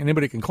anything,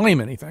 anybody can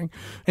claim anything,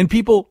 and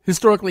people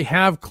historically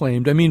have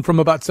claimed. I mean, from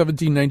about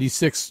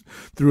 1796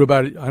 through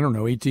about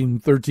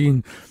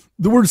 1813.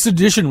 The word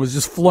sedition was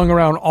just flung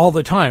around all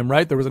the time,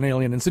 right? There was an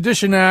Alien and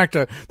Sedition Act.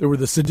 There were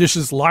the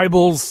seditious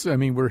libels. I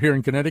mean, we're here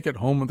in Connecticut,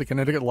 home of the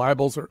Connecticut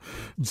libels, or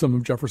some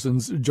of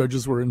Jefferson's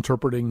judges were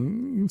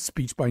interpreting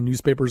speech by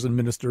newspapers and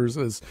ministers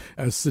as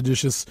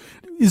seditious.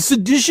 Is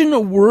sedition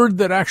a word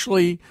that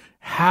actually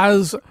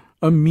has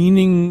a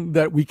meaning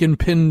that we can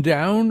pin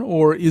down,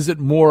 or is it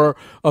more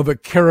of a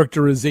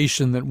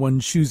characterization that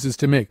one chooses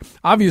to make?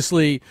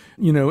 Obviously,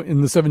 you know,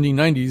 in the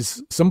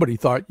 1790s, somebody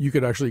thought you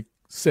could actually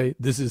say,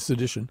 this is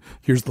sedition.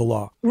 Here's the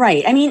law.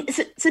 Right. I mean,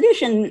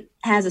 sedition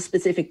has a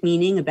specific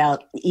meaning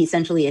about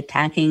essentially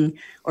attacking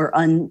or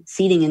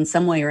unseating in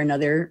some way or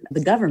another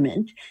the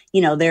government.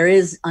 You know, there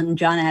is on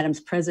John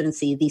Adams'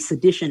 presidency, the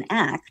Sedition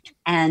Act,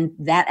 and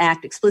that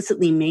act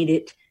explicitly made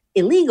it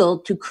illegal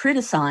to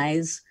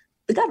criticize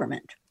the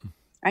government,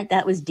 right?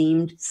 That was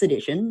deemed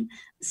sedition.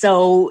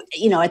 So,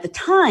 at the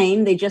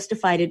time, they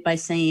justified it by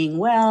saying,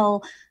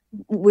 well,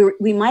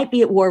 we might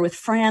be at war with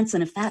France,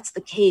 and if that's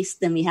the case,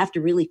 then we have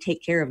to really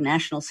take care of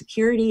national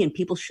security, and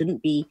people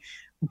shouldn't be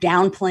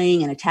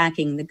downplaying and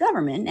attacking the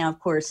government. Now, of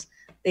course,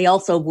 they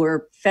also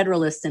were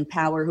Federalists in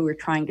power who were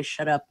trying to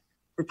shut up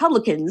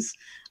Republicans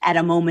at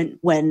a moment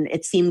when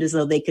it seemed as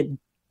though they could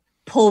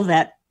pull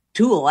that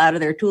tool out of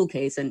their tool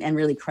case and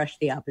really crush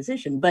the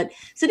opposition. But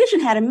sedition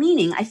had a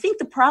meaning. I think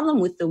the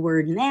problem with the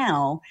word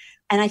now,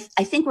 and I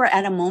think we're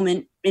at a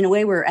moment, in a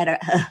way, we're at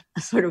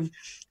a sort of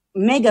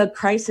mega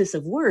crisis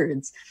of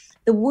words.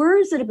 The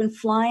words that have been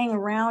flying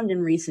around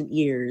in recent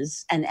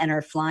years and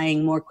are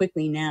flying more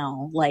quickly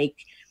now, like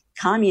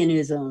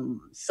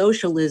communism,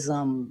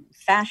 socialism,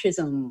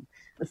 fascism,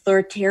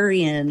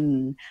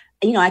 authoritarian,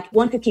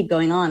 one could keep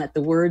going on at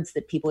the words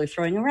that people are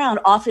throwing around,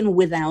 often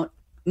without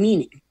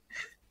meaning.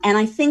 And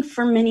I think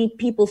for many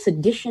people,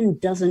 sedition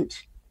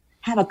doesn't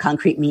have a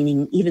concrete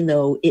meaning, even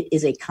though it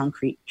is a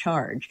concrete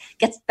charge.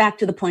 Gets back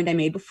to the point I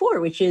made before,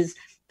 which is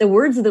the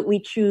words that we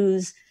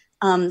choose,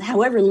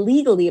 however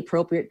legally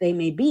appropriate they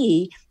may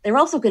be, they're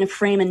also going to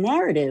frame a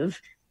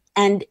narrative.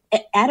 And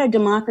at a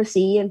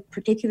democracy, and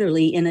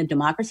particularly in a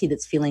democracy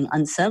that's feeling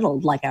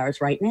unsettled like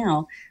ours right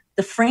now,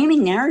 the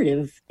framing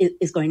narrative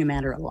is going to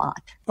matter a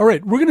lot. All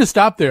right, we're going to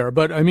stop there.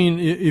 But,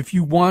 if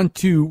you want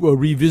to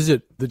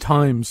revisit the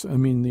times,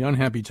 the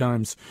unhappy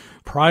times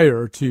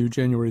prior to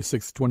January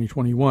 6th,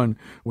 2021,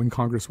 when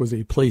Congress was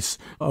a place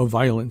of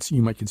violence,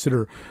 you might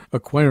consider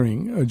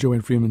acquiring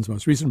Joanne Freeman's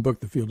most recent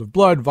book, The Field of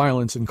Blood,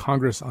 Violence in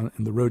Congress and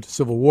the Road to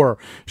Civil War.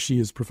 She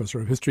is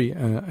professor of history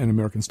and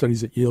American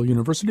studies at Yale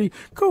University,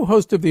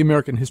 co-host of the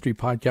American History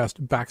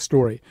podcast,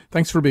 Backstory.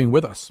 Thanks for being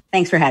with us.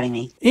 Thanks for having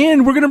me.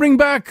 And we're going to bring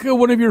back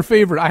one of your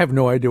favorite. I have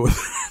no idea whether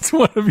it's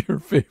one of your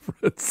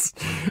favorites.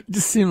 It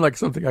just seemed like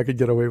something I could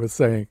get away with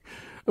saying.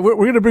 We're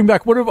going to bring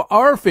back one of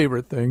our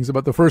favorite things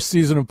about the first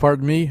season of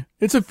Pardon Me.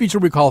 It's a feature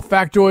we call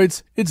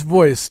Factoids. It's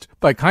voiced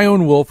by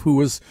Chion Wolf, who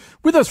was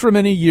with us for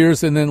many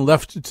years and then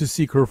left to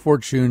seek her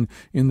fortune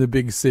in the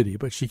big city.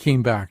 But she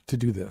came back to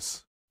do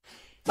this.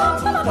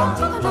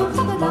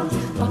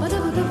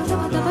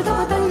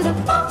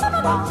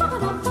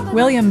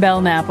 William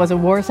Belknap was a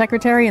war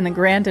secretary in the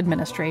Grant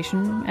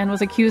administration and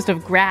was accused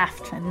of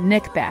graft and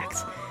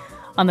nickbacks.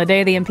 On the day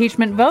of the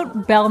impeachment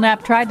vote,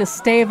 Belknap tried to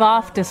stave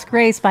off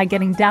disgrace by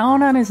getting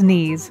down on his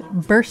knees,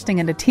 bursting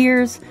into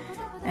tears,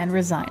 and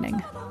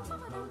resigning.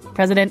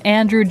 President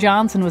Andrew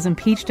Johnson was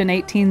impeached in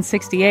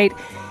 1868.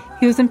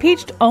 He was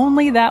impeached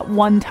only that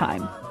one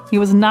time. He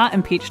was not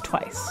impeached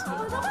twice.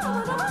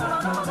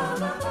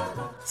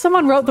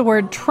 Someone wrote the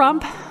word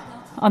Trump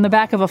on the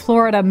back of a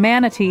Florida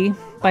manatee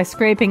by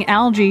scraping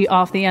algae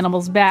off the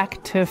animal's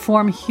back to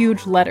form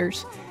huge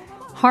letters.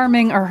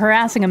 Harming or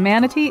harassing a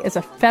manatee is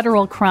a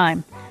federal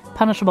crime,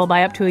 punishable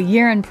by up to a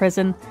year in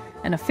prison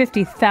and a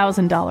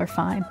 $50,000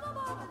 fine.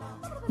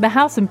 The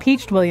House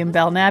impeached William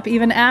Belknap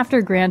even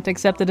after Grant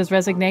accepted his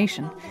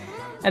resignation.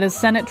 At his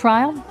Senate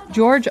trial,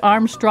 George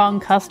Armstrong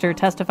Custer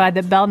testified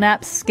that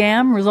Belknap's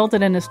scam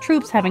resulted in his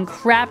troops having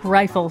crap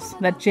rifles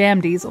that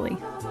jammed easily.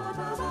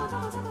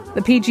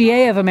 The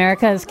PGA of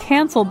America has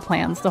canceled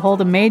plans to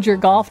hold a major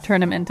golf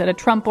tournament at a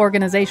Trump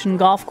Organization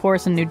golf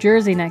course in New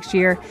Jersey next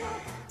year,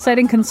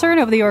 citing concern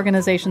over the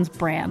organization's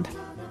brand.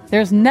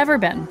 There's never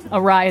been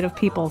a riot of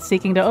people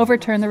seeking to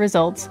overturn the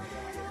results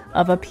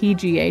of a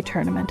PGA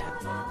tournament.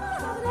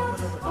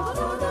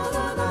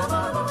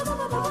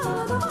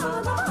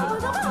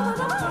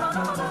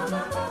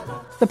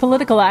 The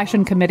Political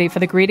Action Committee for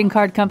the greeting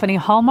card company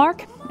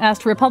Hallmark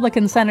asked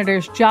Republican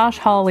Senators Josh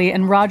Hawley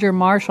and Roger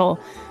Marshall,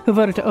 who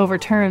voted to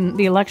overturn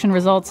the election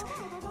results,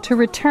 to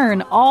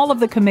return all of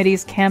the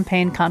committee's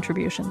campaign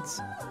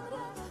contributions.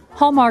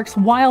 Hallmark's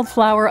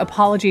Wildflower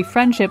Apology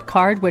Friendship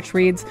card, which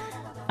reads,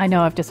 "I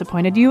know I've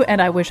disappointed you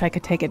and I wish I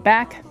could take it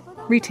back,"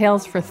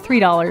 retails for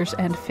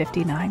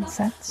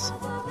 $3.59.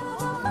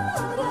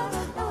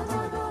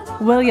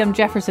 William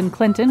Jefferson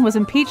Clinton was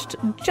impeached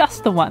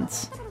just the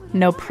once.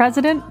 No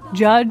president,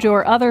 judge,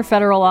 or other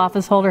federal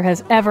office holder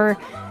has ever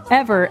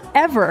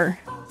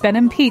been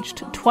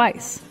impeached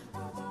twice.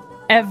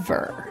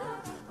 Ever.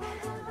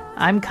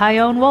 I'm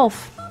Chion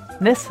Wolf.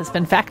 This has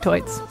been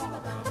Factoids.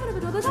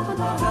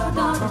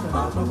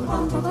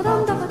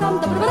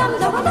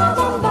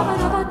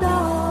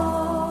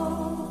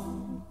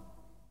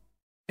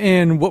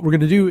 And what we're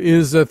going to do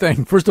is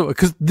thank, first of all,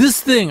 because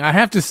this thing, I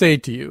have to say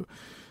to you,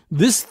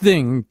 this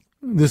thing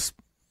is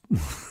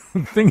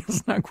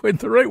not quite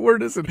the right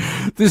word, is it?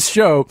 This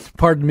show,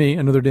 Pardon Me,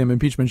 Another Damn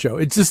Impeachment Show,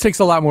 it just takes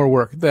a lot more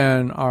work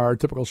than our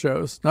typical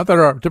shows. Not that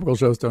our typical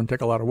shows don't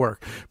take a lot of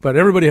work, but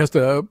everybody has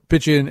to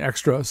pitch in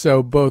extra.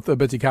 So both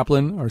Betsy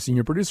Kaplan, our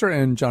senior producer,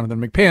 and Jonathan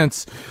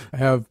McPants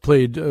have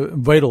played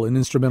vital and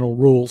instrumental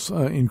roles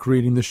in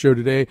creating this show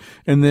today.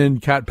 And then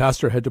Kat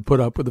Pastor had to put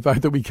up with the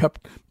fact that we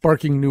kept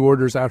barking new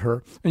orders at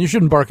her. And you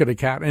shouldn't bark at a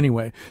cat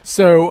anyway.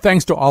 So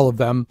thanks to all of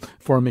them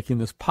for making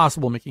this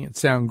possible, making it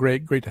sound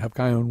great. Great to have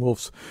Chion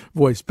Wolf's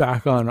voice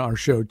back on our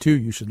show, too.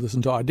 You should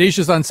listen to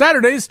Audacious on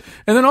Saturdays,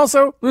 and then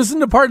also listen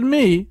to Pardon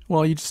Me.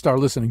 Well, you just start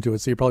listening to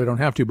it, so you probably don't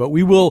have to, but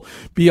we will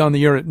be on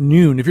the air at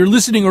noon. If you're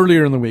listening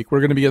earlier in the week, we're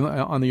going to be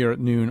on the air at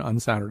noon on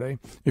Saturday.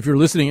 If you're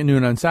listening at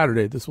noon on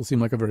Saturday, this will seem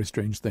like a very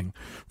strange thing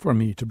for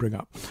me to bring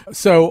up.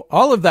 So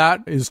all of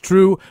that is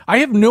true. I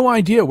have no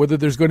idea whether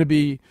there's going to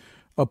be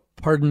a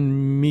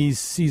Pardon Me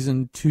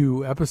Season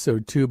 2,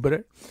 Episode 2, but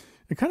it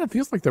kind of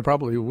feels like there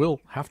probably will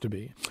have to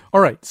be.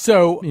 All right,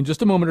 so in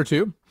just a moment or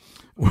two,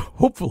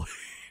 hopefully,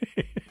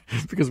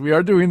 because we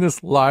are doing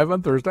this live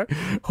on Thursday,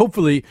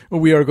 hopefully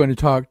we are going to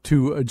talk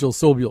to Jill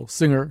Sobule,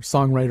 singer,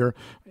 songwriter.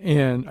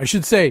 And I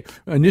should say,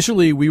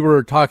 initially we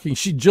were talking,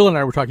 Jill and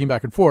I were talking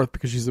back and forth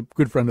because she's a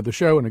good friend of the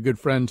show and a good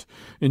friend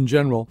in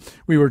general.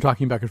 We were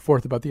talking back and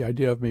forth about the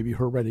idea of maybe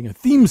her writing a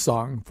theme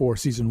song for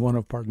season 1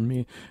 of Pardon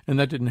Me. And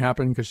that didn't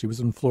happen because she was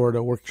in Florida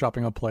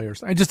workshopping a play.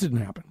 It just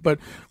didn't happen. But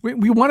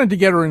we wanted to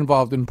get her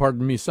involved in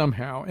Pardon Me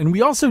somehow. And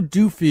we also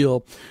do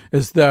feel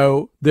as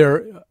though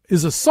there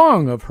is a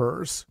song of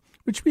hers,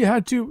 which we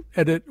had to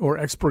edit or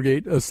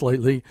expurgate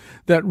slightly,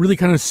 that really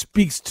kind of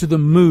speaks to the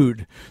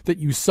mood that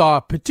you saw,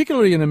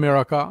 particularly in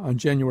America on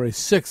January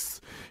 6th,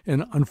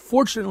 and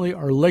unfortunately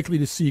are likely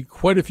to see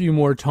quite a few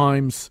more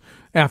times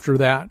after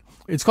that.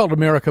 It's called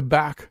America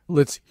Back.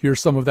 Let's hear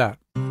some of that.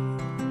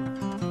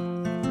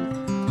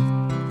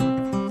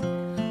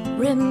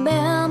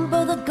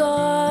 Remember the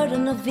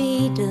Garden of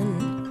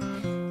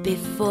Eden,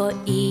 before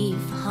Eve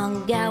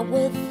hung out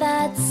with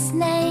that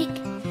snake.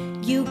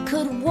 You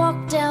could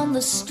walk down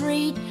the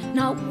street,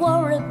 not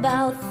worry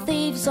about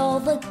thieves. All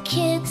the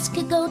kids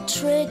could go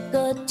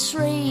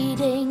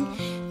trick-or-treating.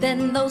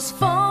 Then those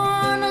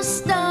foreigners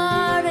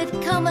started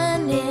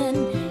coming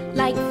in,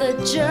 like the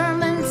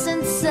Germans in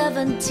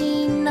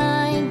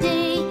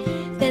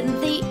 1790. Then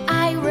the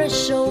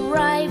Irish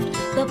arrived,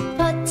 the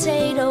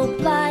potato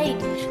blight.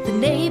 The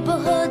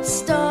neighborhood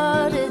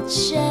started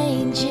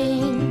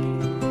changing.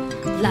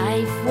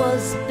 Life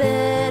was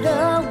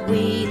better,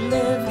 we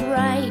lived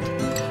right.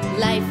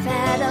 Life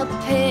had a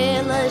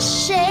paler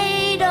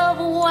shade of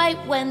white.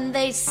 When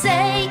they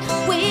say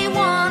we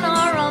want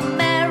our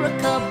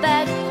America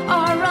back,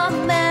 our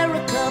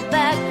America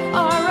back,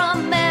 our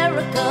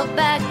America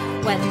back.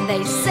 When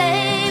they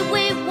say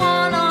we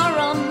want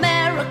our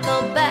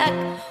America back,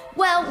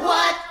 well,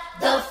 what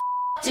the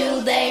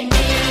do they mean?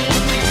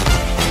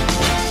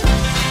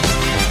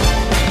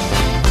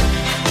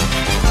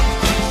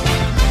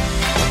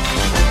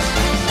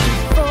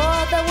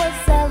 Before there was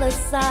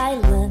Ellis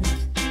Island,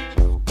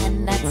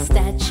 that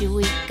statue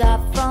we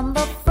got from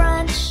the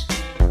French.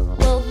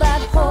 Well,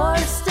 that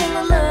whore's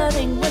still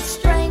alerting with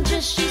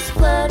strangers she's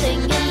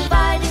flirting,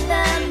 inviting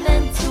them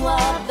into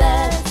our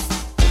beds.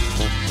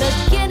 The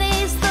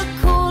guineas, the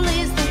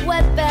coolies, the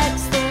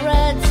wetbacks, the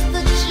reds,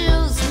 the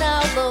Jews,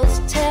 now those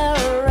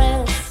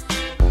terrorists.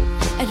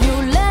 And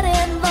who let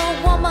in the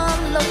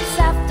woman looks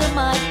after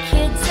my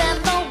kids, and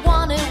the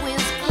one who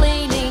is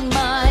cleaning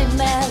my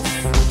mess.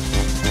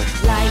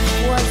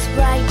 Life was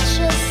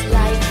righteous,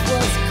 life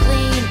was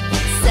clean.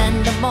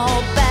 Send them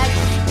all back,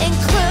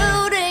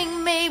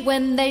 including me.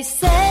 When they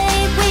say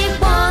we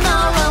want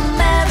our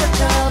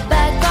America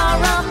back,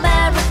 our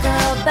America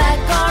back,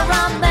 our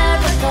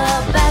America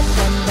back.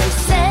 When they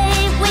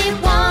say we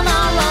want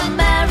our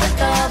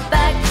America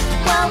back,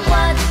 well,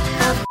 what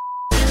the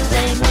do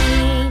they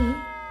mean?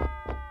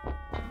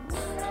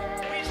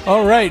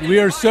 All right, we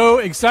are so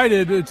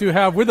excited to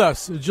have with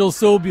us Jill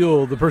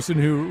Sobule, the person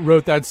who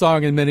wrote that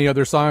song and many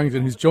other songs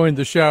and who's joined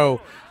the show.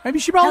 I mean,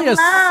 she probably has.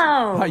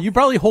 You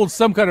probably hold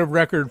some kind of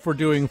record for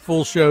doing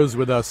full shows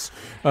with us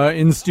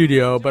in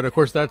studio, but of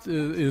course that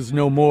is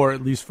no more,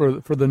 at least for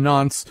the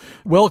nonce.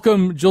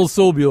 Welcome, Jill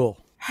Sobule.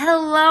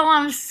 Hello,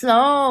 I'm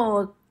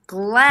so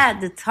glad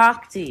to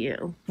talk to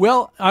you.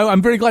 Well,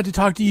 I'm very glad to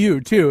talk to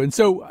you too. And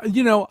so,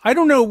 I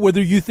don't know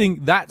whether you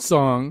think that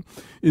song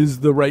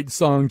is the right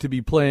song to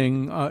be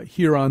playing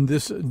here on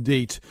this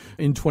date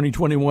in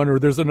 2021, or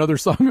there's another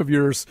song of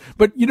yours.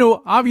 But,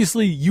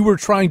 obviously you were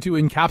trying to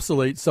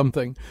encapsulate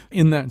something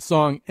in that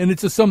song, and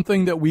it's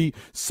something that we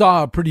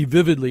saw pretty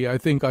vividly, I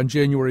think, on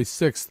January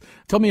 6th.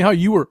 Tell me how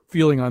you were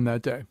feeling on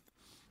that day.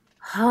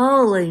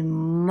 Holy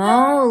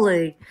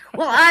moly.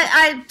 Well,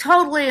 I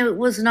totally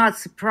was not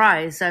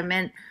surprised. I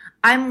mean,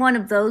 I'm one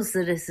of those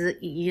that is,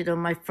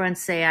 my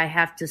friends say I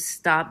have to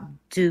stop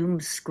doom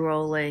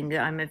scrolling.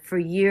 I mean, for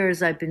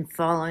years I've been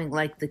following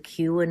like the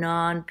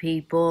QAnon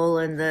people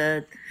and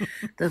the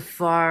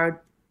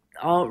far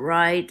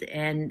alt-right.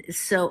 And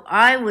so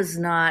I was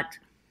not,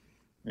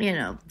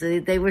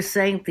 they were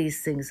saying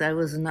these things. I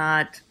was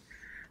not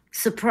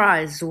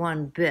surprised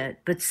one bit,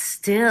 but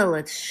still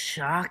it's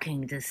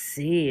shocking to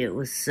see. It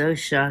was so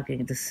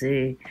shocking to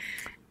see.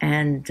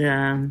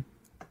 And,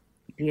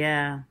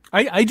 yeah.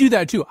 I do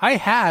that too. I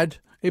had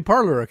a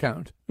Parler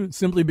account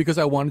simply because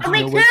I wanted to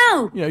know. Me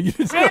too. Yeah,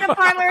 I had a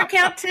Parler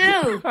account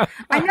too.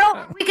 I know.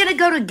 Are we going to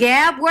go to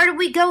Gab? Where do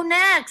we go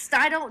next?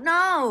 I don't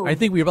know. I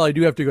think we probably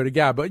do have to go to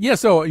Gab. But yeah,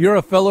 so you're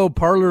a fellow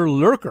Parler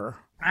lurker.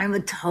 I'm a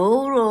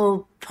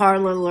total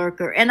Parler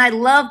lurker. And I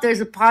love,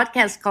 there's a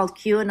podcast called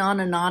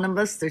QAnon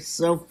Anonymous. They're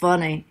so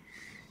funny.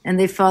 And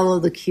they follow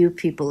the Q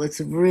people. It's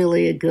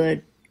really a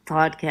good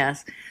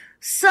podcast.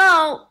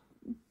 So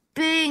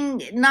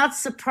being not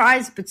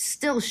surprised, but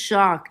still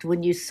shocked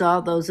when you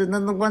saw those. And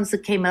then the ones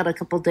that came out a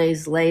couple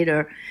days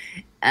later,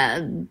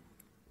 that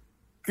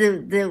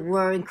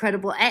were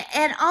incredible.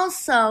 And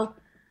also,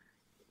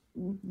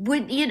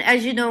 when, you know,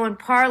 as you know, in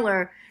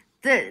Parler,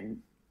 there's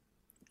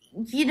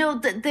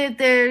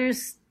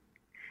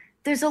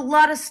a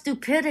lot of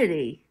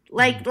stupidity.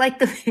 Like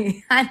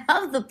I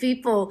love the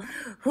people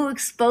who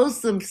expose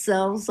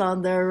themselves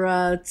on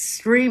their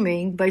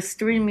streaming by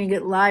streaming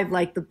it live,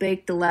 like the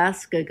Baked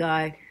Alaska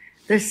guy.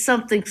 There's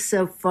something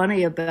so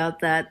funny about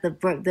that.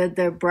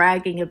 They're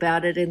bragging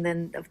about it, and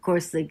then of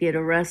course they get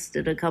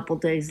arrested a couple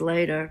days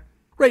later.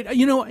 Right.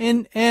 You know,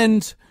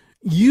 and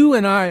you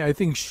and I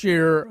think,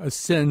 share a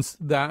sense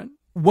that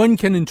one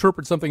can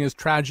interpret something as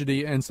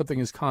tragedy and something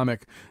as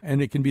comic,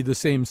 and it can be the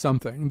same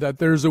something. That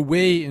there's a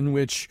way in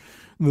which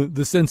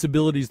the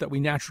sensibilities that we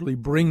naturally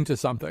bring to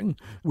something,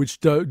 which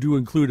do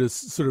include a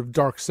sort of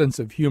dark sense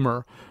of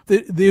humor,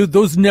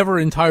 those never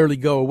entirely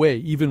go away,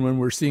 even when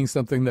we're seeing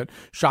something that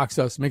shocks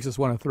us, makes us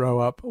want to throw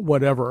up,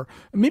 whatever.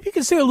 Maybe you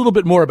can say a little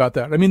bit more about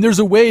that. I mean, there's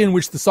a way in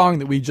which the song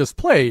that we just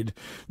played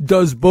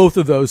does both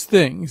of those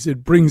things.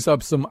 It brings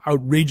up some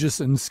outrageous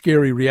and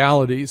scary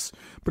realities,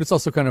 but it's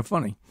also kind of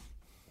funny.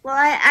 Well,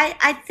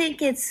 I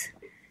think it's,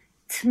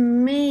 to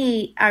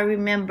me, I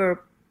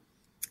remember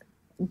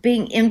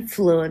being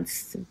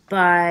influenced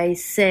by,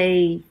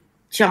 say,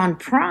 John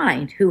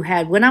Prine, who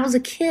had, when I was a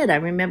kid, I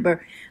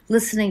remember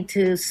listening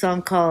to a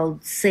song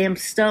called Sam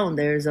Stone,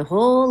 There's a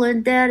Hole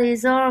in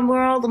Daddy's Arm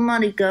Where All the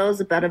Money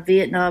Goes, about a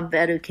Vietnam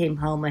vet who came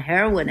home a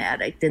heroin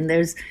addict. And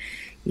there's,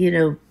 you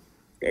know,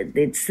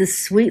 it's this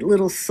sweet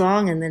little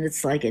song, and then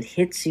it's like it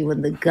hits you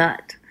in the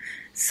gut.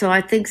 So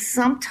I think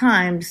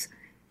sometimes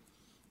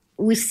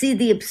we see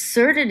the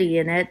absurdity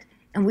in it,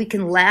 and we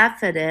can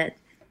laugh at it,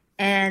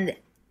 and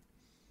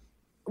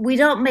we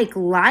don't make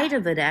light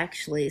of it,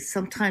 actually.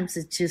 Sometimes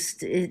it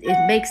just, it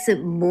makes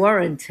it more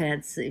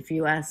intense, if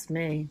you ask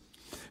me.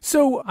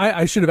 So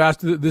I should have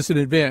asked this in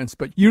advance,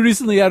 but you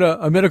recently had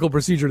a medical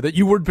procedure that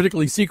you weren't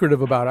particularly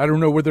secretive about. I don't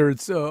know whether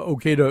it's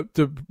okay to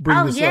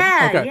bring this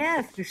up.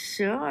 Yeah, for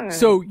sure.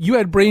 So you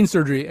had brain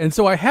surgery, and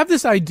so I have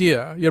this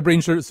idea. You had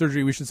brain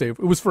surgery, we should say. It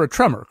was for a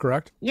tremor,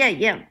 correct?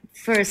 Yeah,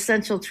 for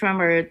essential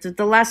tremor.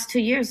 The last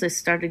 2 years, I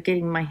started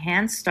getting, my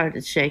hands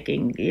started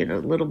shaking, you know,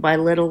 little by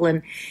little,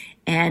 and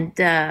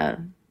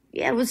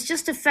it was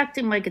just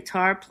affecting my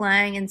guitar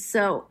playing, and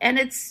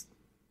it's,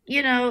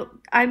 you know,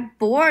 I'm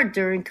bored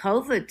during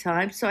COVID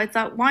time, so I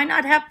thought, why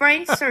not have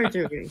brain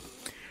surgery?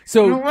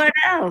 So what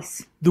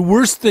else? The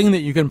worst thing that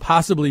you can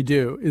possibly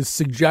do is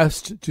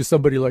suggest to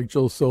somebody like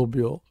Jill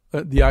Sobule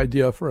the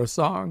idea for a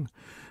song,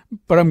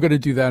 but I'm going to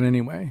do that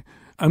anyway.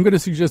 I'm going to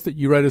suggest that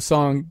you write a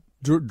song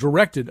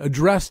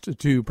addressed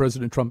to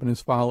President Trump and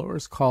his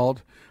followers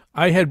called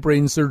I Had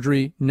Brain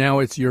Surgery, Now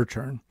It's Your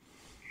Turn.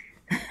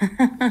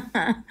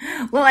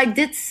 Well, I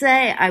did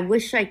say I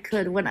wish I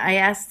could. When I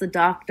asked the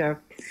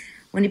doctor,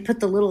 when he put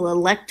the little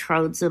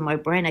electrodes in my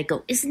brain, I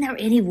go, isn't there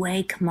any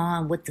way, come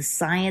on, with the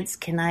science,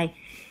 can I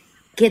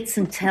get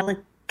some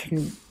telekinesis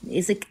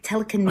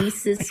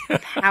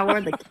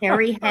power that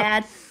Kerry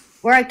had,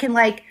 where I can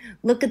like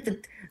look at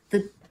the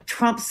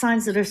Trump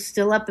signs that are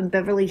still up in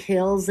Beverly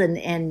Hills,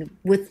 and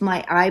with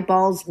my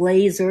eyeballs,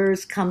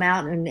 lasers come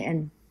out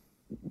and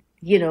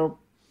you know,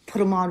 put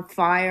them on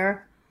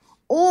fire?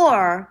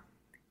 Or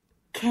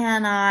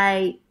can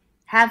I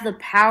have the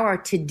power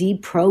to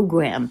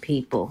deprogram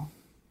people?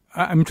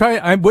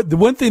 The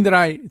one thing that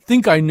I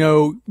think I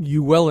know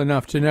you well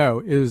enough to know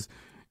is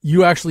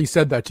you actually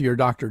said that to your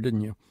doctor,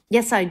 didn't you?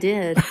 Yes, I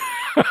did.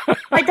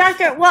 My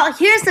doctor, well,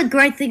 here's the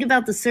great thing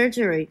about the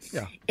surgery,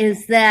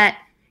 is that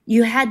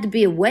you had to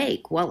be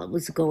awake while it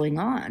was going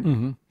on.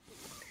 Mm-hmm.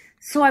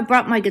 So I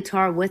brought my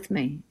guitar with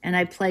me, and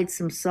I played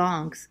some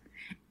songs,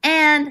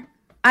 and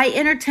I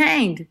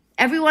entertained.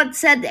 Everyone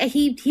said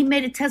he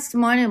made a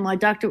testimonial. My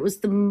doctor, it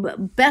was the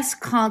best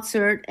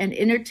concert and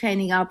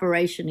entertaining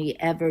operation he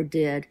ever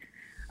did.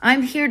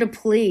 I'm here to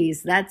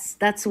please.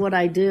 That's what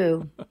I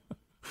do.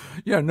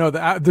 Yeah, no,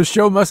 the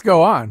show must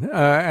go on,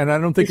 and I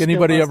don't think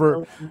anybody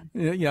ever.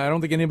 Yeah, I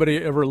don't think anybody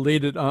ever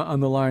laid it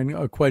on the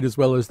line quite as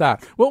well as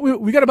that. Well,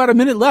 we got about a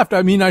minute left.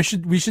 I mean,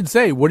 we should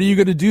say, what are you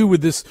going to do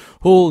with this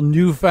whole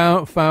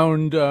newfound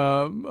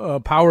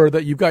power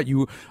that you've got?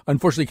 You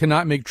unfortunately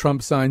cannot make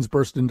Trump signs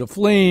burst into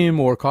flame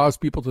or cause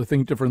people to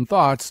think different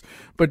thoughts,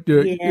 but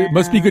it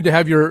must be good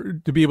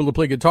to be able to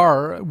play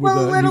guitar with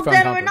a little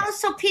better. And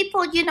also,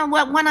 people, you know,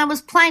 when I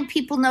was playing,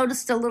 people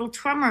noticed a little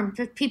tremor.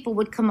 People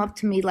would come up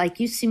to me like,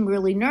 "You seem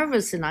really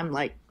nervous," and I'm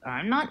like,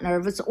 I'm not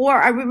nervous.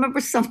 Or I remember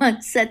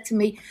someone said to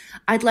me,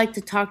 I'd like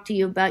to talk to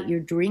you about your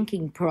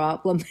drinking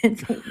problem.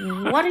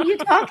 What are you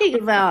talking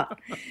about?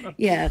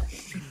 Yeah.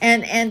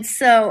 And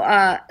so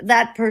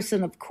that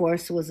person, of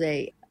course, was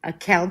a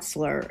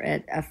counselor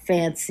at a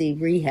fancy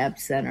rehab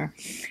center.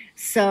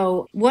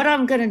 So what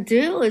I'm going to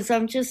do is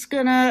I'm just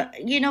going to,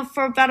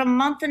 for about a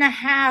month and a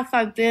half,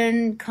 I've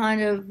been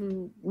kind of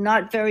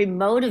not very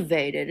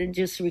motivated and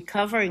just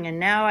recovering. And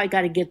now I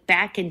got to get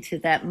back into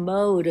that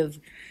mode of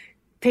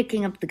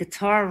picking up the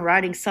guitar and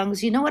writing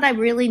songs. You know what I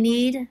really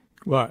need?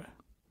 What?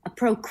 A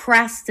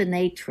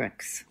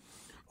procrastinatrix.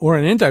 Or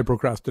an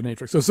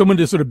anti-procrastinatrix. So someone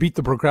to sort of beat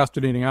the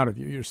procrastinating out of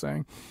you, you're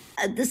saying?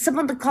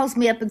 Someone that calls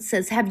me up and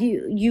says,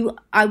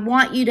 I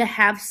want you to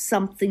have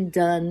something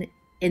done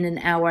in an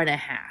hour and a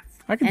half.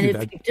 I can do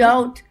that. If you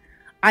don't,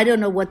 I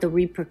don't know what the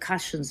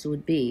repercussions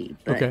would be.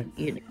 But, okay.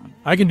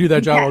 I can do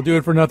that job. Yeah. I'll do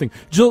it for nothing.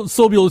 Jill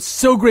Sobule, it's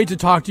so great to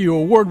talk to you.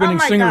 Award-winning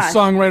singer,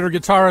 songwriter,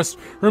 guitarist.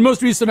 Her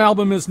most recent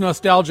album is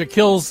Nostalgia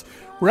Kills.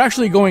 We're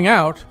actually going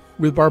out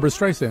with Barbra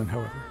Streisand,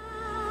 however.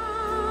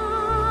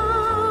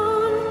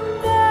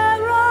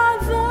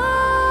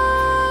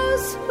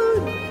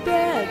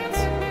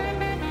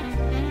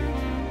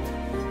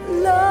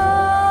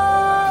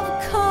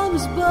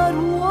 But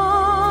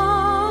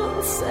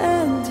once,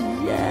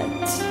 and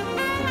yet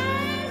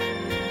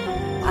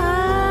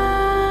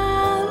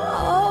I'm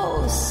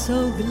oh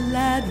so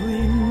glad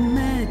we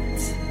met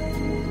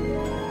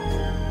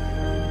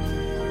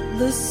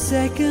the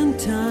second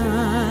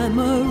time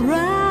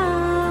around.